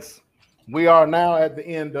 Since we are now at the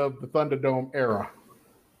end of the Thunderdome era,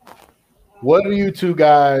 what are you two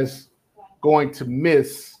guys going to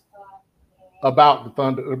miss about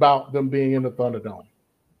them being in the Thunderdome?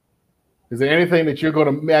 Is there anything that you're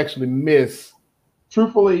going to actually miss?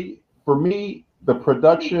 Truthfully, for me, the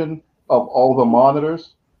production of all the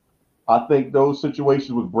monitors, I think those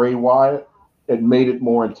situations with Bray Wyatt, it made it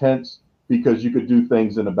more intense because you could do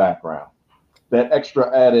things in the background. That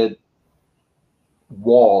extra added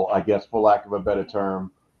wall, I guess, for lack of a better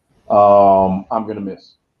term, I'm going to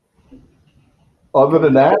miss. Other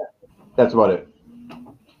than that, that's about it.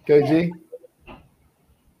 KG?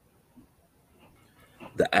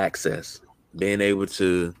 The access, being able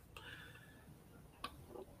to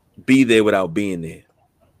be there without being there.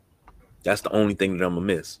 That's the only thing that I'm going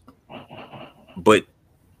to miss. But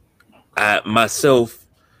I myself,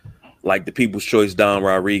 like the People's Choice Don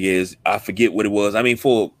Rodriguez, I forget what it was. I mean,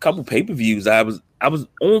 for a couple pay-per-views, I was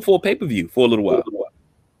on for a pay-per-view for a little while.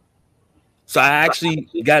 So I actually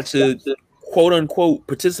got to quote unquote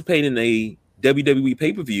participate in a WWE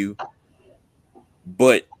pay-per-view,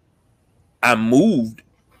 but I moved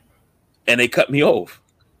and they cut me off.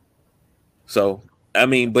 So I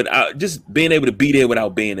mean, but just being able to be there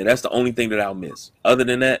without being there, that's the only thing that I'll miss. Other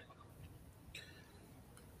than that,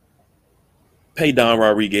 pay Don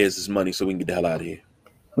Rodriguez his money so we can get the hell out of here.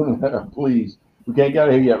 Please. We can't get out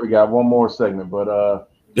of here yet. We got one more segment, but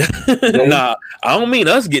nah, I don't mean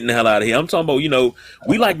us getting the hell out of here. I'm talking about,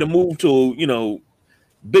 we like to move to,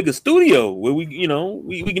 bigger studio where we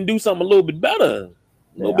can do something a little bit better,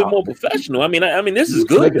 a little bit more professional. I mean, this is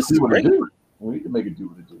good. This is great. We can make it do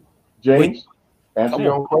what it do. James, answer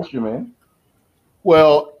your own question, man.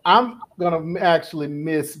 Well, I'm gonna actually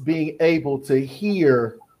miss being able to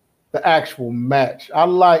hear the actual match.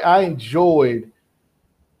 I enjoyed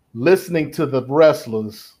listening to the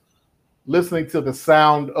wrestlers, listening to the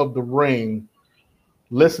sound of the ring,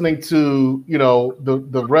 listening to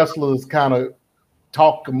the wrestlers kind of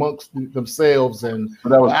talk amongst themselves, and so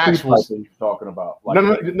that was actual you're talking about. Like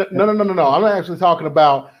no. I'm actually talking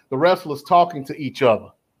about the wrestlers talking to each other.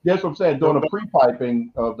 That's what I'm saying. During the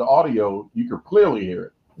pre-piping of the audio, you could clearly hear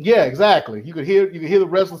it. Yeah, exactly. You could hear the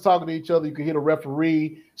wrestlers talking to each other. You could hear the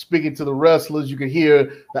referee speaking to the wrestlers. You could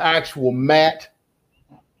hear the actual mat.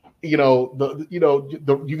 You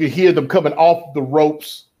could hear them coming off the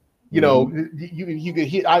ropes. You could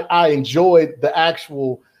hear. I enjoyed the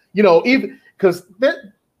actual. Even because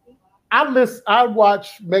I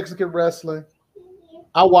watch Mexican wrestling.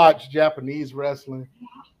 I watch Japanese wrestling.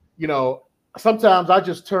 Sometimes I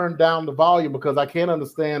just turn down the volume because I can't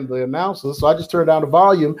understand the announcers. So I just turn down the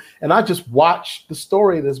volume and I just watch the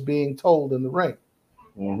story that's being told in the ring.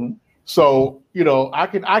 Mm-hmm. So, I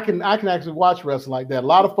can actually watch wrestling like that. A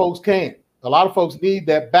lot of folks can't. A lot of folks need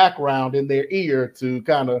that background in their ear to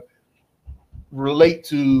kind of relate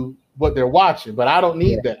to what they're watching, but I don't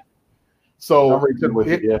need that. So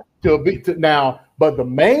but the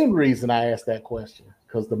main reason I asked that question,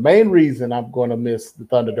 because the main reason I'm going to miss the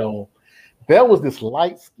Thunderdome, there was this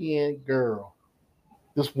light-skinned girl,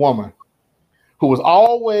 this woman, who was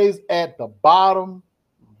always at the bottom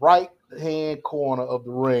right-hand corner of the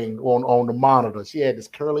ring on the monitor. She had this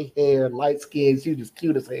curly hair, light skin. She was just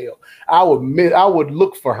cute as hell. I would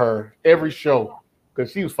look for her every show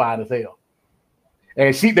because she was fine as hell.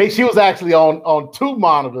 And she was actually on two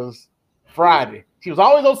monitors Friday. She was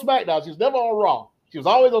always on SmackDown. She was never on Raw. She was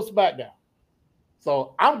always on SmackDown.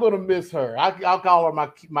 So I'm gonna miss her. I'll call her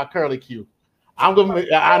my curly Q. I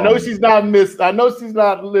know she's not missed. I know she's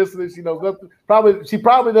not listening. She knows nothing. She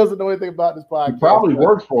probably doesn't know anything about this podcast. She probably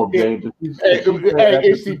works for James.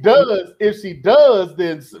 If she does,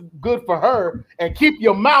 then good for her. And keep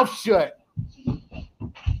your mouth shut.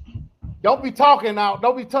 Don't be talking out.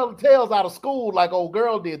 Don't be telling tales out of school like old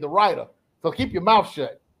girl did, the writer. So keep your mouth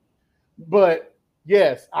shut. But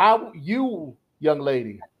yes, you young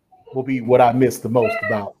lady will be what I miss the most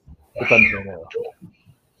about the Thunderdome.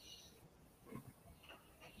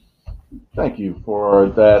 Thank you for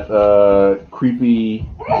that creepy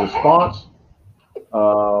response.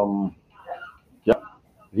 Yeah,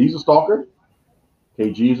 he's a stalker.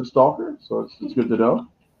 KG is a stalker, so it's good to know.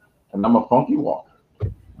 And I'm a funky walker.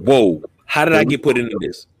 Whoa! How did I get put into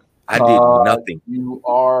this? I did nothing. You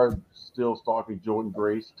are still stalking Jordan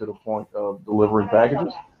Grace to the point of delivering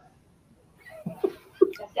packages.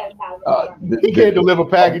 He can't deliver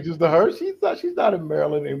packages to her. She's not in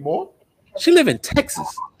Maryland anymore. She live in Texas.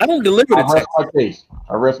 I don't deliver to Texas.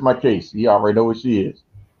 I rest my case. He already know where she is.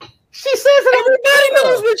 She says it. Everybody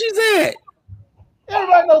knows where she's at.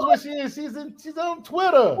 Everybody knows where she is. She's on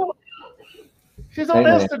Twitter. She's on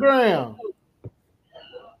Instagram.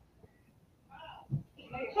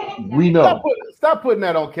 We know. Stop putting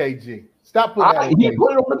that on KG. Stop putting that on He KG.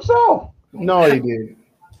 put it on himself. No, he didn't.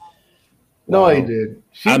 No, he did.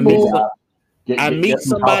 I meet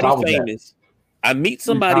somebody famous. I meet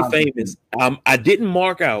somebody famous. I didn't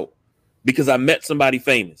mark out because I met somebody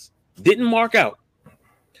famous. Didn't mark out.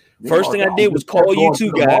 First thing I did was call you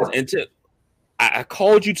two guys and I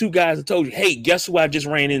called you two guys and told you, hey, guess who I just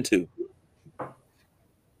ran into?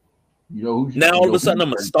 Now all of a sudden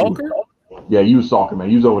I'm a stalker? Yeah, you was stalking, man.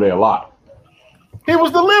 You was over there a lot. He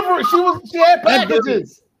was delivering. She had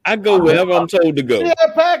packages. I go wherever I'm told to go. She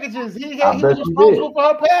had packages. He was responsible for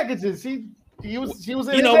her packages. She was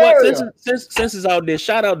in you know what? Since it's out there,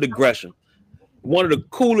 shout out to Gresham. One of the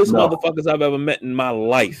coolest motherfuckers I've ever met in my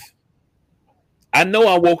life. I know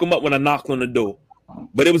I woke him up when I knocked on the door,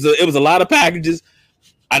 but it was a lot of packages.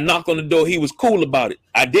 I knocked on the door. He was cool about it.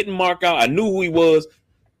 I didn't mark out. I knew who he was.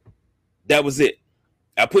 That was it.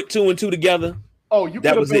 I put two and two together. Oh, you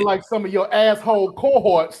could have been like some of your asshole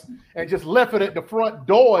cohorts and just left it at the front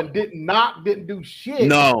door and didn't knock, didn't do shit.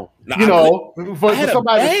 No, you know, for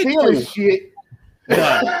somebody to steal his shit.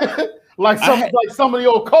 No. like some of the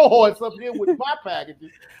old cohorts up here with my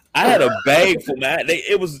packages. I had a bag for man.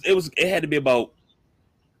 It had to be about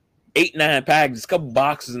 8-9 packages, a couple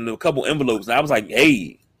boxes, and a couple envelopes. And I was like,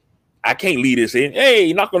 hey, I can't leave this in.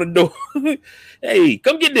 Hey, knock on the door. Hey,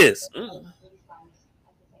 come get this.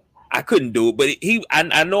 I couldn't do it, but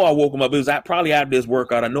I know I woke him up. It was probably after this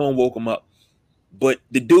workout. I know I woke him up, but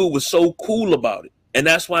the dude was so cool about it, and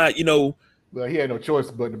that's why, you know. Well, he had no choice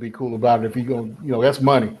but to be cool about it. If he going, you know, that's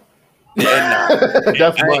money.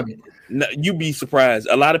 That's money. You'd be surprised.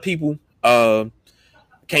 A lot of people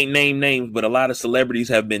can't name names, but a lot of celebrities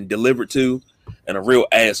have been delivered to and are real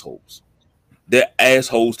assholes. They're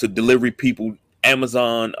assholes to delivery people,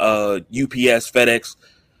 Amazon, UPS, FedEx,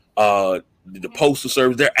 the postal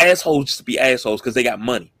service. They're assholes just to be assholes because they got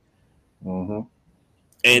money. Mm-hmm.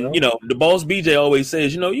 And, you know, the boss BJ always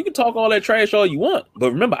says, you know, you can talk all that trash all you want,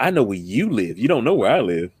 but remember, I know where you live. You don't know where I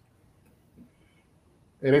live.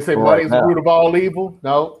 And they say money is the root of all evil.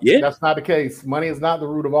 No, that's not the case. Money is not the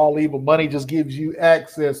root of all evil. Money just gives you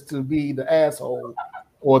access to be the asshole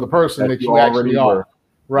or the person that you actually are.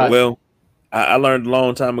 Right. Well, I learned a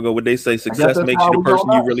long time ago what they say: success makes you the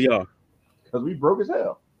person you really are. Because we broke as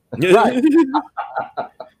hell. Right.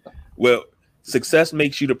 Well, success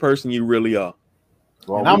makes you the person you really are.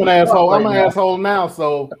 Well, and I'm an asshole. I'm an asshole now,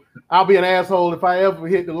 so I'll be an asshole if I ever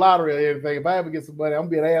hit the lottery or anything. If I ever get some money, I'm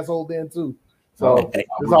gonna be an asshole then too. So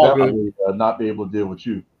it's all good. Not be able to deal with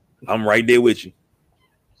you. I'm right there with you.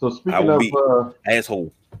 So speaking of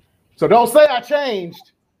asshole. So don't say I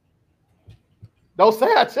changed. Don't say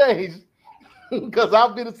I changed. Because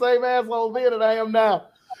I'll be the same asshole then that I am now.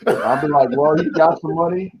 I'll be like, well, he got some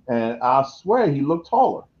money, and I swear he looked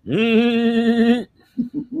taller.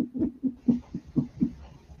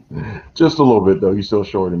 Just a little bit, though. You're still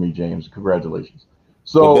shorter than me, James. Congratulations.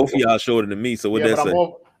 So well, both of y'all shorter than me. So what that say?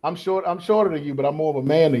 I'm shorter than you, but I'm more of a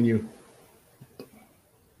man than you.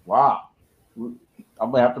 Wow. I'm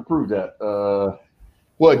gonna have to prove that.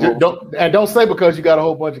 Don't say because you got a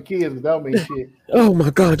whole bunch of kids, but that don't mean shit. Oh my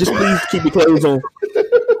God! Just please keep your clothes on.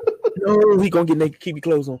 No, he gonna get naked. Keep your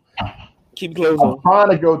clothes on. Keep your clothes on. I'm trying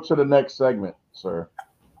to go to the next segment, sir.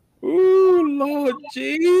 Ooh, Lord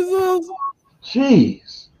Jesus!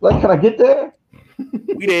 Jeez, can I get there?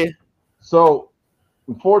 We there. So,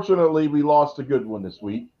 unfortunately, we lost a good one this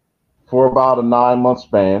week for about a 9-month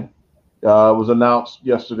span. It was announced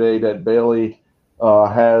yesterday that Bayley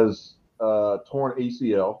has torn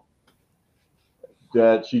ACL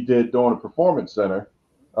that she did during a performance center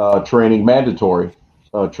training, mandatory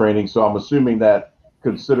training. So I'm assuming that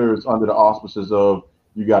considers under the auspices of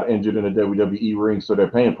you got injured in a WWE ring, so they're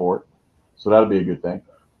paying for it. So that'll be a good thing.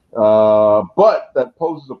 But that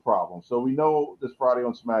poses a problem. So we know this Friday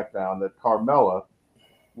on SmackDown that Carmella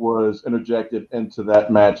was interjected into that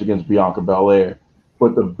match against Bianca Belair.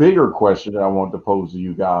 But the bigger question that I want to pose to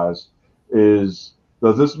you guys is,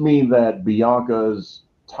 does this mean that Bianca's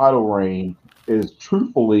title reign is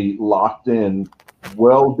truthfully locked in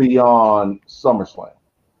well beyond SummerSlam?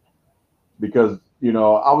 Because, you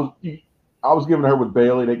know, I was giving her with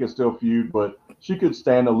Bayley, they could still feud, but she could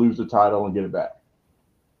stand to lose the title and get it back.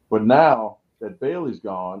 But now that Bayley's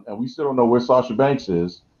gone and we still don't know where Sasha Banks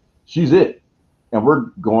is, she's it. And we're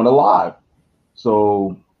going to live.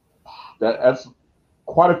 So that's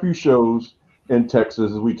quite a few shows in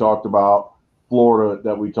Texas, as we talked about, Florida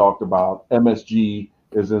that we talked about. MSG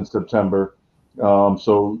is in September.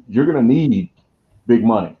 So you're going to need big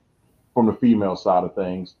money from the female side of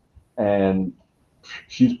things. And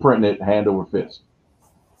she's printing it hand over fist.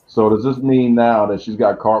 So does this mean now that she's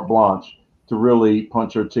got carte blanche to really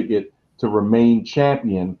punch her ticket to remain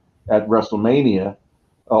champion at WrestleMania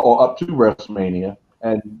or up to WrestleMania?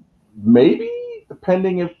 And maybe,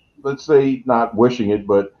 depending if, let's say, not wishing it,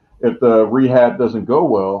 but if the rehab doesn't go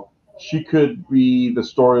well, she could be the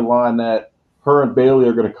storyline that her and Bayley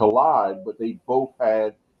are going to collide, but they both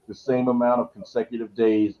had the same amount of consecutive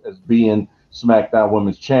days as being SmackDown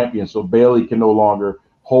Women's Champion. So Bayley can no longer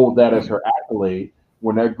hold that as her accolade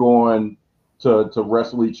when they're going to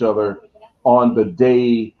wrestle each other on the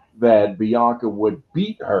day that Bianca would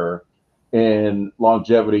beat her in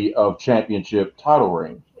longevity of championship title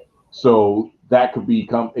reign. So that could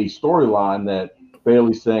become a storyline that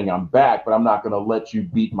Bayley's saying, I'm back, but I'm not going to let you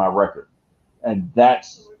beat my record. And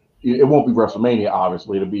it won't be WrestleMania,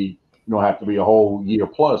 obviously. It'll be, have to be a whole year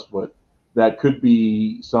plus, but that could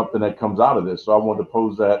be something that comes out of this. So I wanted to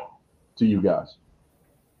pose that to you guys.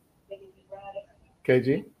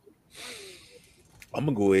 KG? I'm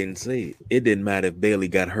gonna go ahead and say it. It didn't matter if Bailey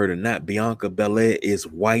got hurt or not. Bianca Belair is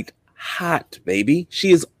white hot, baby.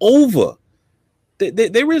 She is over.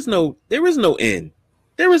 There is no end.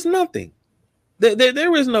 There is nothing.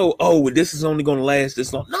 There is no, oh, this is only gonna last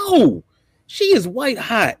this long. No, she is white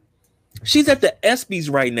hot. She's at the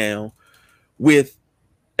ESPYs right now with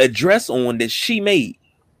a dress on that she made.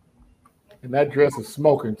 And that dress is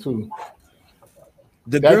smoking too.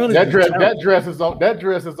 That dress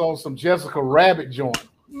is on some Jessica Rabbit joint.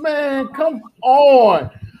 Man, come on.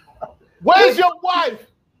 Where's your wife?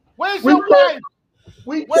 Where's your wife?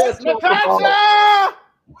 Where's Natasha?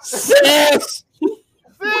 Sis,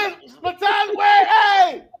 Natasha, where?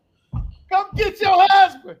 Hey, come get your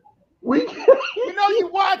husband. We know you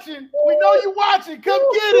watching. We know you watching. Come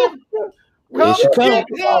get him. Come get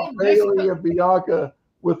him. Bailey and Bianca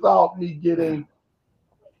without me getting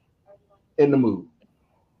in the mood.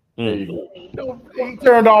 There you go. He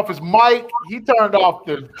turned off his mic. He turned off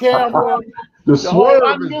the camera. I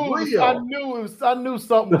knew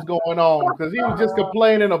something was going on because he was just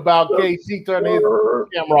complaining about KC turning his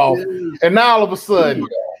camera off. And now all of a sudden,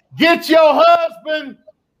 get your husband.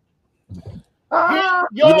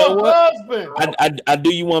 Get your husband. I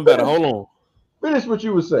do you one better. Hold on. Finish what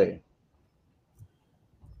you were saying.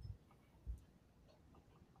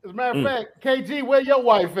 As a matter of fact, KG, where your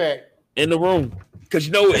wife at? In the room. Because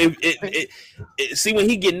you know, see when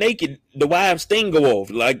he get naked, the wives thing go off.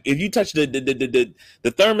 Like if you touch the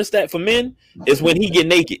thermostat for men, it's when he get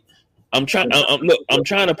naked. I'm trying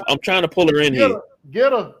to pull her in here.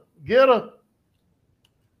 Get her.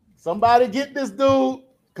 Somebody get this dude,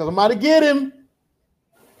 because I'm about to get him.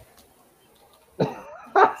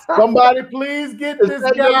 Somebody please get this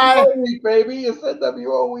guy. Week, baby. It's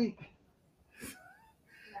NWO week.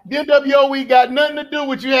 NWO week got nothing to do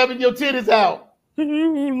with you having your titties out. Oh,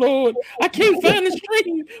 Lord, I can't find the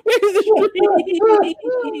stream. Where's the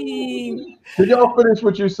stream? Did y'all finish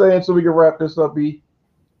what you're saying so we can wrap this up, B?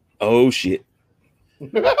 Oh shit.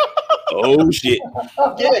 Oh shit.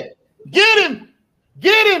 Get him.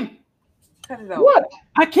 Cut it off. What?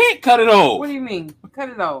 I can't cut it off. What do you mean? Cut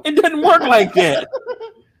it off. It doesn't work like that.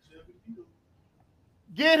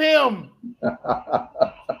 Get him.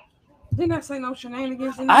 Didn't I say no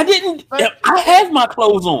shenanigans? I didn't. I have my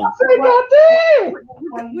clothes on.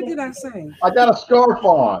 What did I say? I got a scarf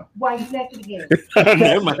on. Why you naked again?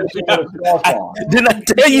 Never mind. Didn't I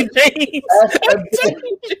tell you, James?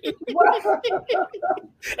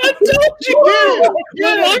 I told you.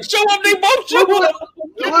 When one show up, they both show up.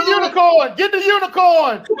 Get the unicorn. Get the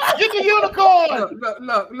unicorn. Get the unicorn.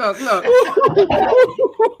 Look.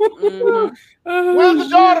 Mm-hmm. Where's the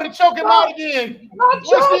daughter to choke him out again? Where's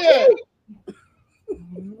she at?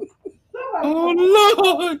 Oh,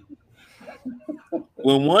 Lord.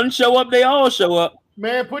 When one show up, they all show up.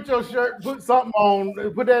 Man, put your shirt, put something on,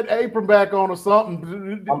 put that apron back on or something.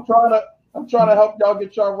 I'm trying to help y'all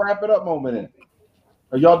get y'all wrap it up moment in.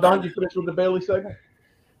 Are y'all done? You finished with the Bailey segment?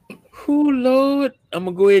 Oh, Lord. I'm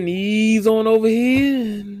going to go ahead and ease on over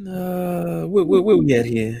here. Where we at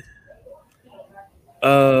here?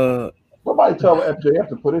 Somebody tell FJF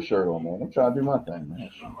to put his shirt on, man. I'm trying to do my thing, man.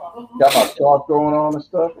 Got my scarf going on and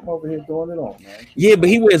stuff. I'm over here doing it on, man. Yeah, but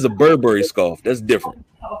he wears a Burberry scarf. That's different.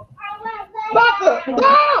 Doctor!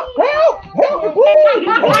 No! Help!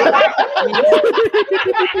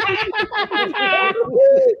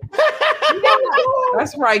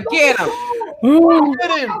 That's right. Get him.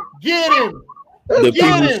 Get him. The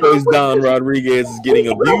people's choice Don Rodriguez is getting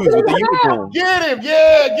abused with the uniform. Get him,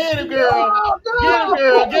 yeah, get him, girl. Get him,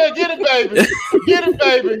 girl. Get him, baby. Get him,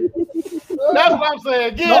 baby. That's what I'm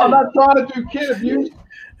saying. Get him. I'm not trying to do kid abuse.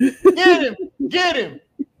 Get him. Get him.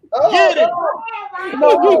 Get him.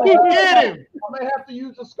 Get him. I may have to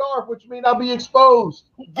use a scarf, which means I'll be exposed.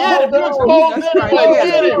 Get him. You're exposed anyway.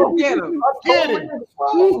 Get him. Get him. Get him.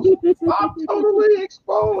 I'm totally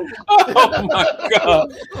exposed. Oh my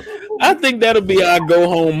God. I think that'll be our go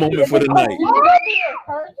home moment for the night.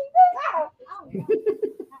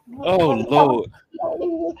 Oh Lord.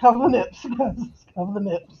 Cover the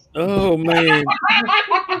nips. Oh man.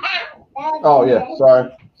 Oh yeah.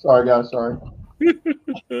 Sorry guys. Sorry.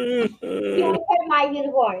 My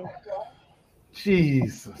unicorn.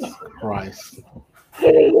 Jesus Christ.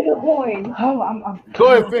 Unicorn. Oh, I'm Go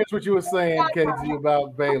ahead and finish what you were saying, KG,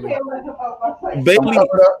 about Bailey. Bailey.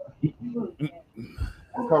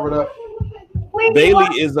 I'm covered up. Bailey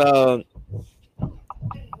is I'm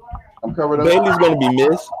covered up. Bailey's gonna be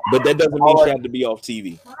missed, but that doesn't mean she had to be off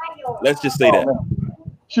TV. Let's just say that.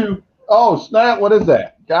 Shoot. Oh snap! What is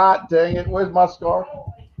that? God dang it! Where's my scarf?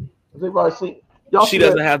 Does everybody see? Y'all She see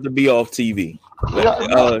doesn't that? have to be off TV. I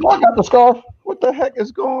got the scarf. What the heck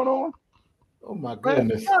is going on? Oh my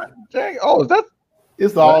goodness. Dang. Oh, is that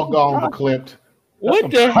It's all gone but clipped.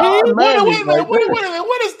 What the hell? Wait a man, minute, right wait a there. minute,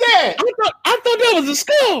 what is that? I thought that was a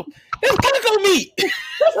skull. It's taco meat.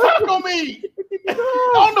 Taco meat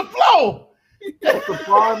on the floor. That's the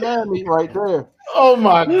fried man meat right there? Oh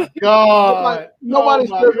my God.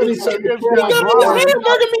 Nobody's Oh my flipping goodness. anything. He got his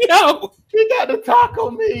hamburger meat out. He got the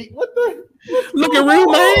taco meat. What the? Looking real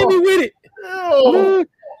Miami with it. Ew.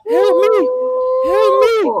 Help me.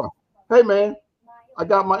 Hey man, I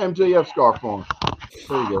got my MJF scarf on.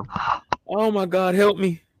 There you go. Oh my God, help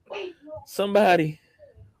me. Somebody.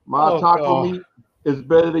 My taco God. meat is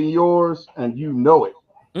better than yours, and you know it.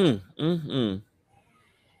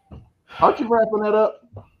 Aren't you wrapping that up?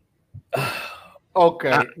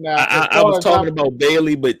 Okay. Now, I was talking about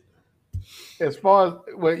Bailey, but as far as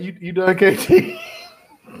well, you done, KT?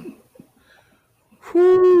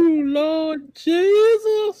 whew, Lord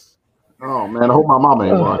Jesus. Oh man, I hope my mama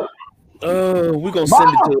ain't watching. We're gonna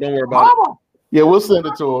send it to her. Don't worry about it. Mama, Yeah, we'll send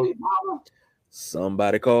it to her. mama.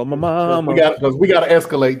 Somebody call my mama. We got to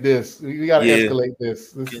escalate this. We got to escalate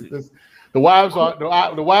this. The wives are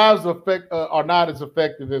not as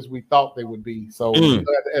effective as we thought they would be. So we have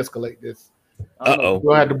to escalate this.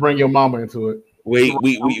 We'll have to bring your mama into it. Wait.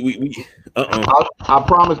 I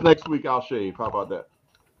promise next week I'll shave. How about that?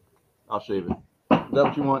 I'll shave it. Is that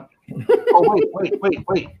what you want? Oh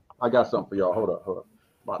wait. I got something for y'all. Hold up.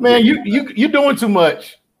 Man, you doing too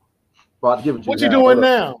much. About to give it to you. What you doing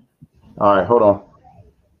now? All right, hold on.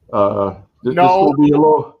 This No.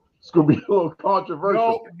 It's gonna be a little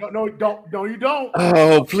controversial. No, you don't.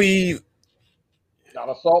 Oh, please. Got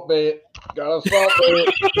a salt bed.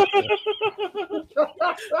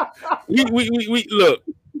 We look.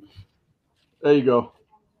 There you go.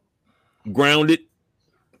 Grounded.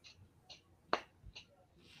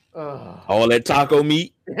 All that taco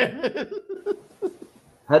meat. Had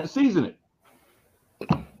to season it.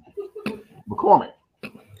 McCormick.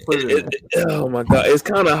 Oh my God. It's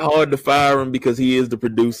kind of hard to fire him because he is the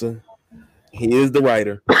producer. He is the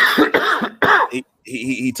writer.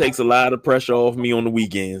 he takes a lot of pressure off me on the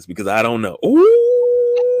weekends because I don't know.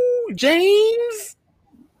 Ooh, James.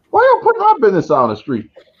 Why y'all putting my business out on the street?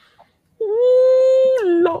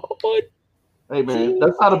 Ooh, Lord. Hey man,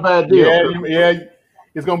 that's not a bad deal. Yeah.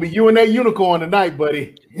 It's gonna be you and that unicorn tonight,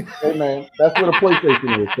 buddy. Hey man, that's where the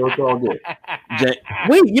PlayStation is, so it's all good.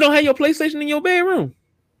 Wait, you don't have your PlayStation in your bedroom?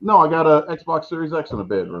 No, I got a Xbox Series X in the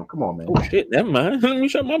bedroom. Come on, man. Oh shit, never mind. Let me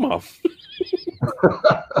shut my mouth.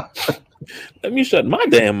 Let me shut my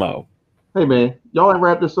damn mouth. Hey man, y'all ain't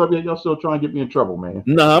wrapped this up yet. Y'all still trying to get me in trouble, man.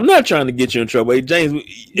 No, I'm not trying to get you in trouble. Hey, James,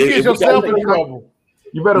 You get yourself in trouble.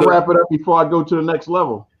 You better wrap it up before I go to the next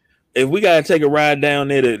level. If we gotta take a ride down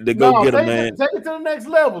there to go get him, man. Take it to the next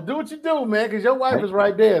level. Do what you do, man, because your wife is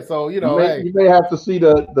right there. So you may have to see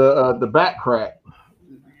the back crack.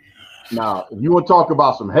 Now, if you want to talk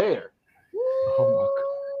about some hair,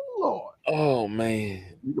 Lord, oh man,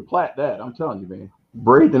 you can plait that. I'm telling you, man,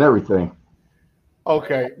 braid and everything.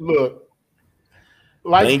 Okay, look,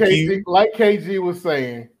 like KG was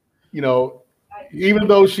saying, even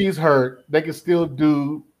though she's hurt, they can still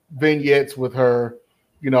do vignettes with her.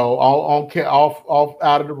 Off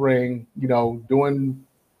out of the ring, doing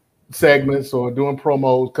segments or doing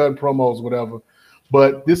promos, cutting promos, whatever.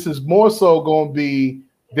 But this is more so going to be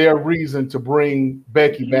their reason to bring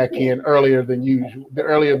Becky back in earlier than usual,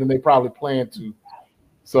 earlier than they probably planned to.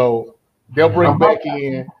 So they'll bring Becky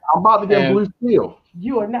in. I'm about to get Blue Steel.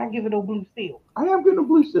 You are not giving no Blue Steel. I am getting a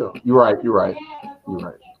Blue Steel. You're right.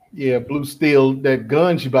 Yeah, Blue Steel, that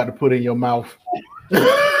gun she about to put in your mouth.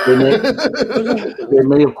 They may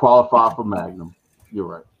have qualified for Magnum. You're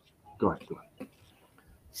right. Go ahead.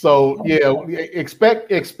 So yeah,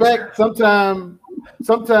 expect sometime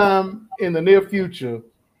in the near future,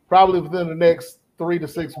 probably within the next 3 to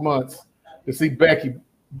 6 months, to see Becky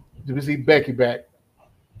back,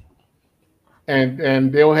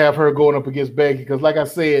 and they'll have her going up against Becky because, like I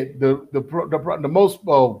said, the most.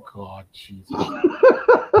 Oh God, Jesus!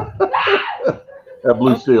 That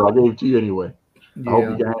Blue Steel, I gave it to you anyway. Yeah. I hope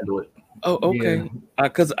you can handle it. Oh, okay.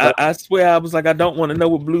 Because I swear I was like, I don't want to know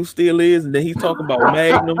what Blue Steel is, and then he's talking about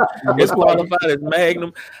Magnum. It's qualified as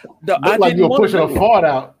Magnum. Look like you're pushing a fart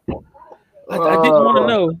out. I didn't want to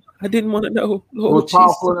know. I didn't want to know. It was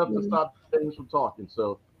powerful enough to stop things from talking.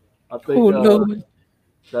 So I think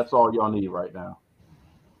that's all y'all need right now.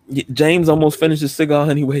 James almost finished his cigar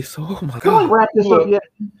anyway. So, oh my God. Wrap this up yet.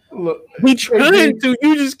 Look, we trying to.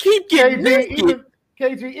 You just keep getting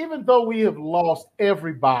KG, even though we have lost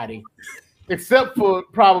everybody, except for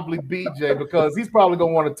probably BJ, because he's probably going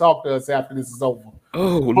to want to talk to us after this is over.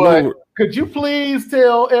 Oh But Lord. could you please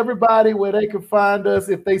tell everybody where they can find us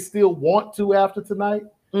if they still want to after tonight?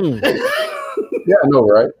 Mm. Yeah, I know,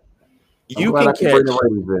 right? I'm You glad I can can bring the catch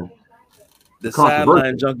ratings in. the Controversial.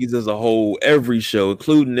 Sideline Junkies as a whole every show,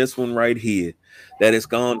 including this one right here, that has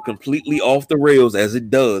gone completely off the rails as it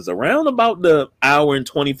does around about the hour and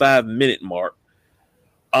 25-minute mark.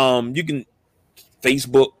 You can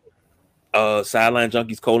Facebook Sideline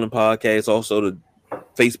Junkies podcast, also the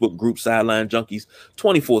Facebook group Sideline Junkies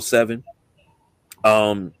 24/7.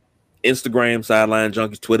 Instagram Sideline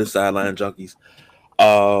Junkies, Twitter Sideline Junkies,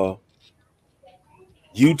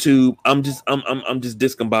 YouTube. I'm just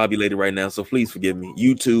discombobulated right now, so please forgive me.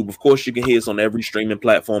 YouTube, of course, you can hear us on every streaming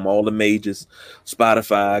platform, all the majors: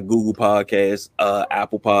 Spotify, Google Podcasts,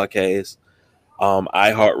 Apple Podcasts,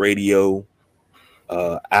 iHeartRadio,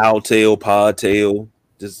 Owltail, Podtail.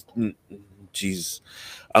 Just Jesus,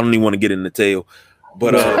 I don't even want to get in the tail,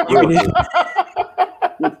 but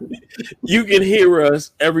you can hear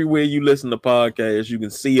us everywhere you listen to podcasts. You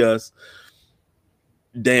can see us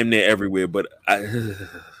damn near everywhere, but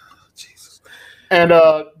Jesus. And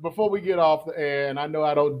before we get off the air, and I know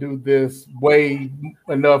I don't do this way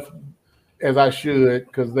enough as I should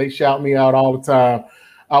because they shout me out all the time.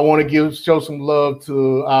 I want to show some love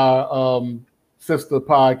to our sister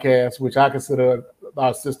podcast, which I consider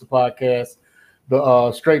our sister podcast,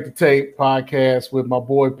 the Straight to Tape podcast with my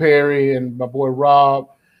boy Perry and my boy Rob.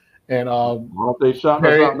 And why don't they shout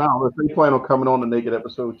us out now? If they plan on coming on the naked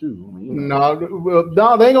episode too. I mean, No,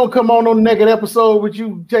 they ain't gonna come on the naked episode with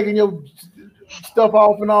you taking your stuff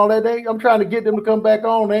off and all that. I'm trying to get them to come back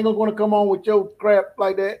on. They ain't gonna come on with your crap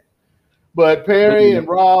like that. But Perry and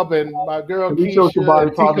Rob and my girl Keisha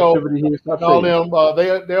and Tico, all them,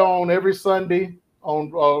 they're on every Sunday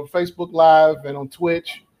on Facebook Live and on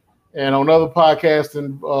Twitch and on other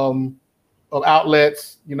podcasting of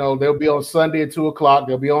outlets. You know, they'll be on Sunday at 2:00.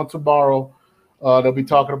 They'll be on tomorrow. They'll be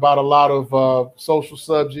talking about a lot of social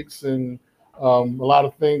subjects and a lot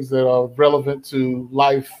of things that are relevant to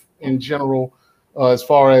life in general, as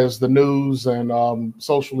far as the news and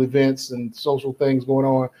social events and social things going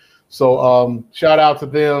on. So shout out to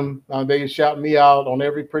them. They shout me out on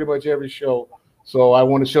pretty much every show. So I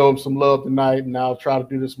want to show them some love tonight, and I'll try to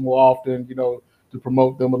do this more often, you know, to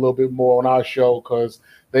promote them a little bit more on our show because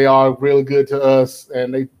they are really good to us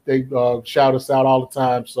and they shout us out all the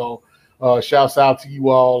time. So shouts out to you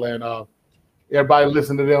all and everybody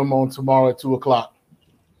listen to them on tomorrow at 2:00.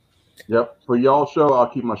 Yep. For y'all show, I'll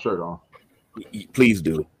keep my shirt on. Please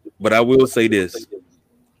do. But I will say this.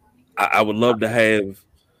 I would love to have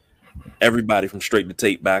everybody from Straight to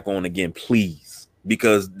Tape back on again, please.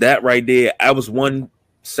 Because that right there, I was one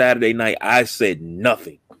Saturday night, I said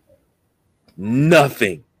nothing.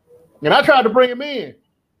 Nothing. And I tried to bring him in.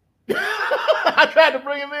 I tried to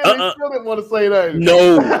bring him in. He still didn't want to say that.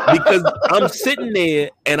 No, because I'm sitting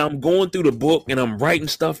there and I'm going through the book and I'm writing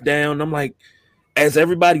stuff down. I'm like, as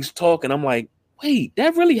everybody's talking, I'm like, wait,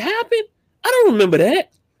 that really happened? I don't remember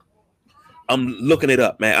that. I'm looking it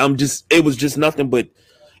up, man. It was just nothing but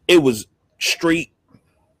it was straight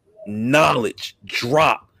knowledge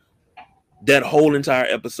drop that whole entire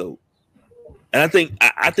episode. And I think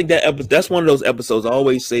that episode, that's one of those episodes I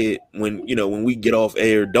always said when we get off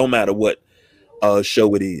air, don't matter what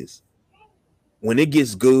show it is. When it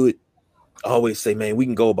gets good, I always say, man, we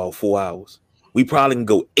can go about 4 hours. We probably can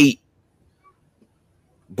go 8.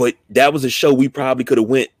 But that was a show we probably could have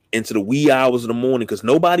went into the wee hours of the morning because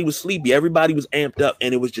nobody was sleepy. Everybody was amped up,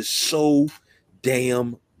 and it was just so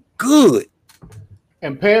damn good.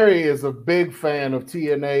 And Perry is a big fan of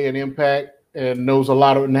TNA and Impact and knows a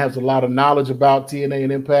lot of and has a lot of knowledge about TNA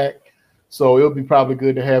and Impact. So it'll be probably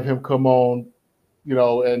good to have him come on, you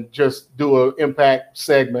know, and just do an Impact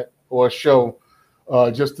segment or a show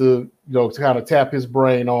just to kind of tap his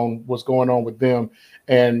brain on what's going on with them.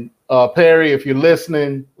 And Perry, if you're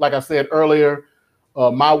listening, like I said earlier,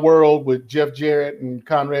 My World with Jeff Jarrett and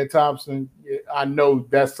Conrad Thompson, I know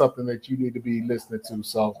that's something that you need to be listening to.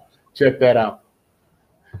 So check that out.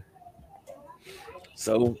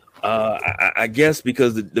 So I guess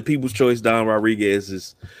because the People's Choice Don Rodriguez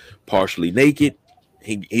is partially naked,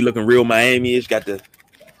 he looking real Miami-ish, got the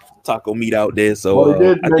taco meat out there. So he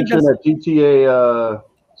did mention that GTA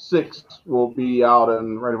 6 will be out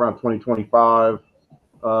in right around 2025,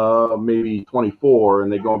 maybe 24,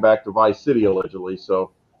 and they're going back to Vice City allegedly. So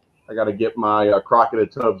I got to get my Crockett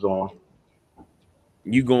and Tubbs on.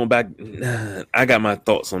 You going back? I got my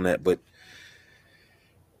thoughts on that, but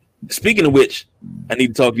speaking of which, I need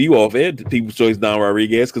to talk to you off air, the People's Choice Don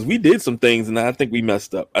Rodriguez, because we did some things and I think we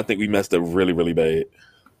messed up. I think we messed up really, really bad.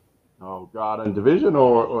 Oh God, in division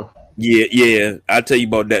or? Yeah. I'll tell you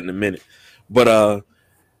about that in a minute. But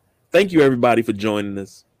thank you everybody for joining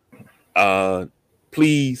us.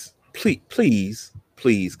 Please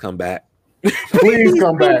come back. Please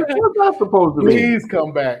come back. What's that supposed to be? Please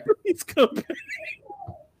come back. Please come back.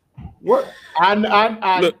 What?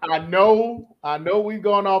 I Look. know we've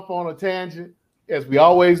gone off on a tangent as we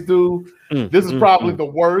always do. This is probably the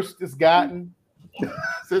worst it's gotten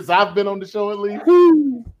since I've been on the show, at least.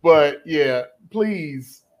 But yeah,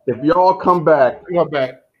 please If y'all come back, come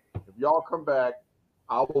back.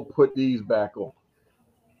 I will put these back on.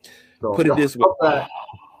 So Put it y'all this way. come back,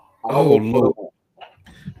 I Oh, will put Lord. them on.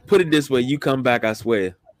 Put it this way, you come back, I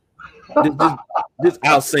swear. This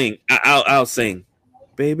I'll sing. I'll sing.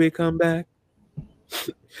 Baby, come back.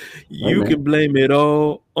 You man. can blame it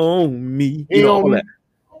all on me. He You know all on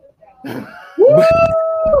that.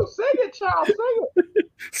 Woo! Sing it, child. Sing it.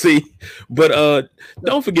 See, but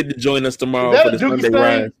don't forget to join us tomorrow Is that for a the Dookie Sunday stain?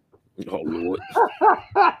 Rise. Oh Lord.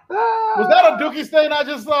 Was that a Dookie stain I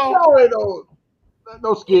just saw? No, it don't.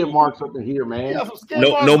 No skid marks up in here, man. Yeah, some skin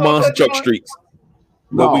No marks no on monster that truck joint. streets.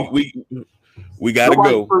 No. But we gotta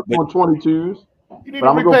go. Nobody's But on 22s. You need But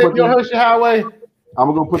I'm to gonna repay put your these- Hershey Highway.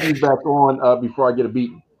 I'm gonna put these back on before I get a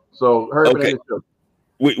beating. So hurry up and Okay. end the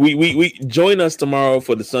show. we join us tomorrow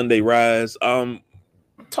for the Sunday Rise.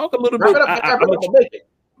 Talk a little Wrap bit. it up, wrap it up, I'll make it.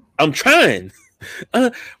 I'm trying.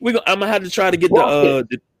 I'm gonna have to try to get Walk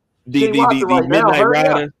the Can't watch it right now. Midnight Hurry up.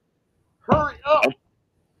 Rider. Hurry up.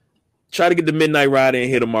 Try to get the Midnight Rider in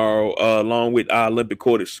here tomorrow, along with our Olympic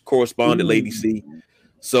correspondent, Lady C.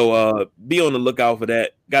 So be on the lookout for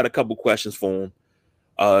that. Got a couple questions for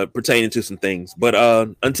him pertaining to some things. But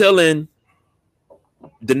until then,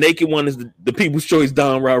 the naked one is the People's Choice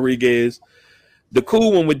Don Rodriguez. The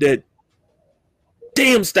cool one with that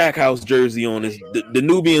damn Stackhouse jersey on is the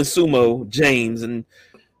Nubian Sumo James, and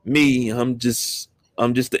me. I'm just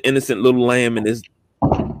the innocent little lamb in this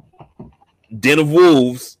den of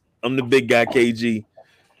wolves. I'm the big guy, KG.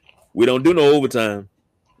 We don't do no overtime.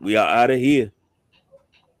 We are out of here.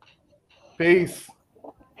 Peace.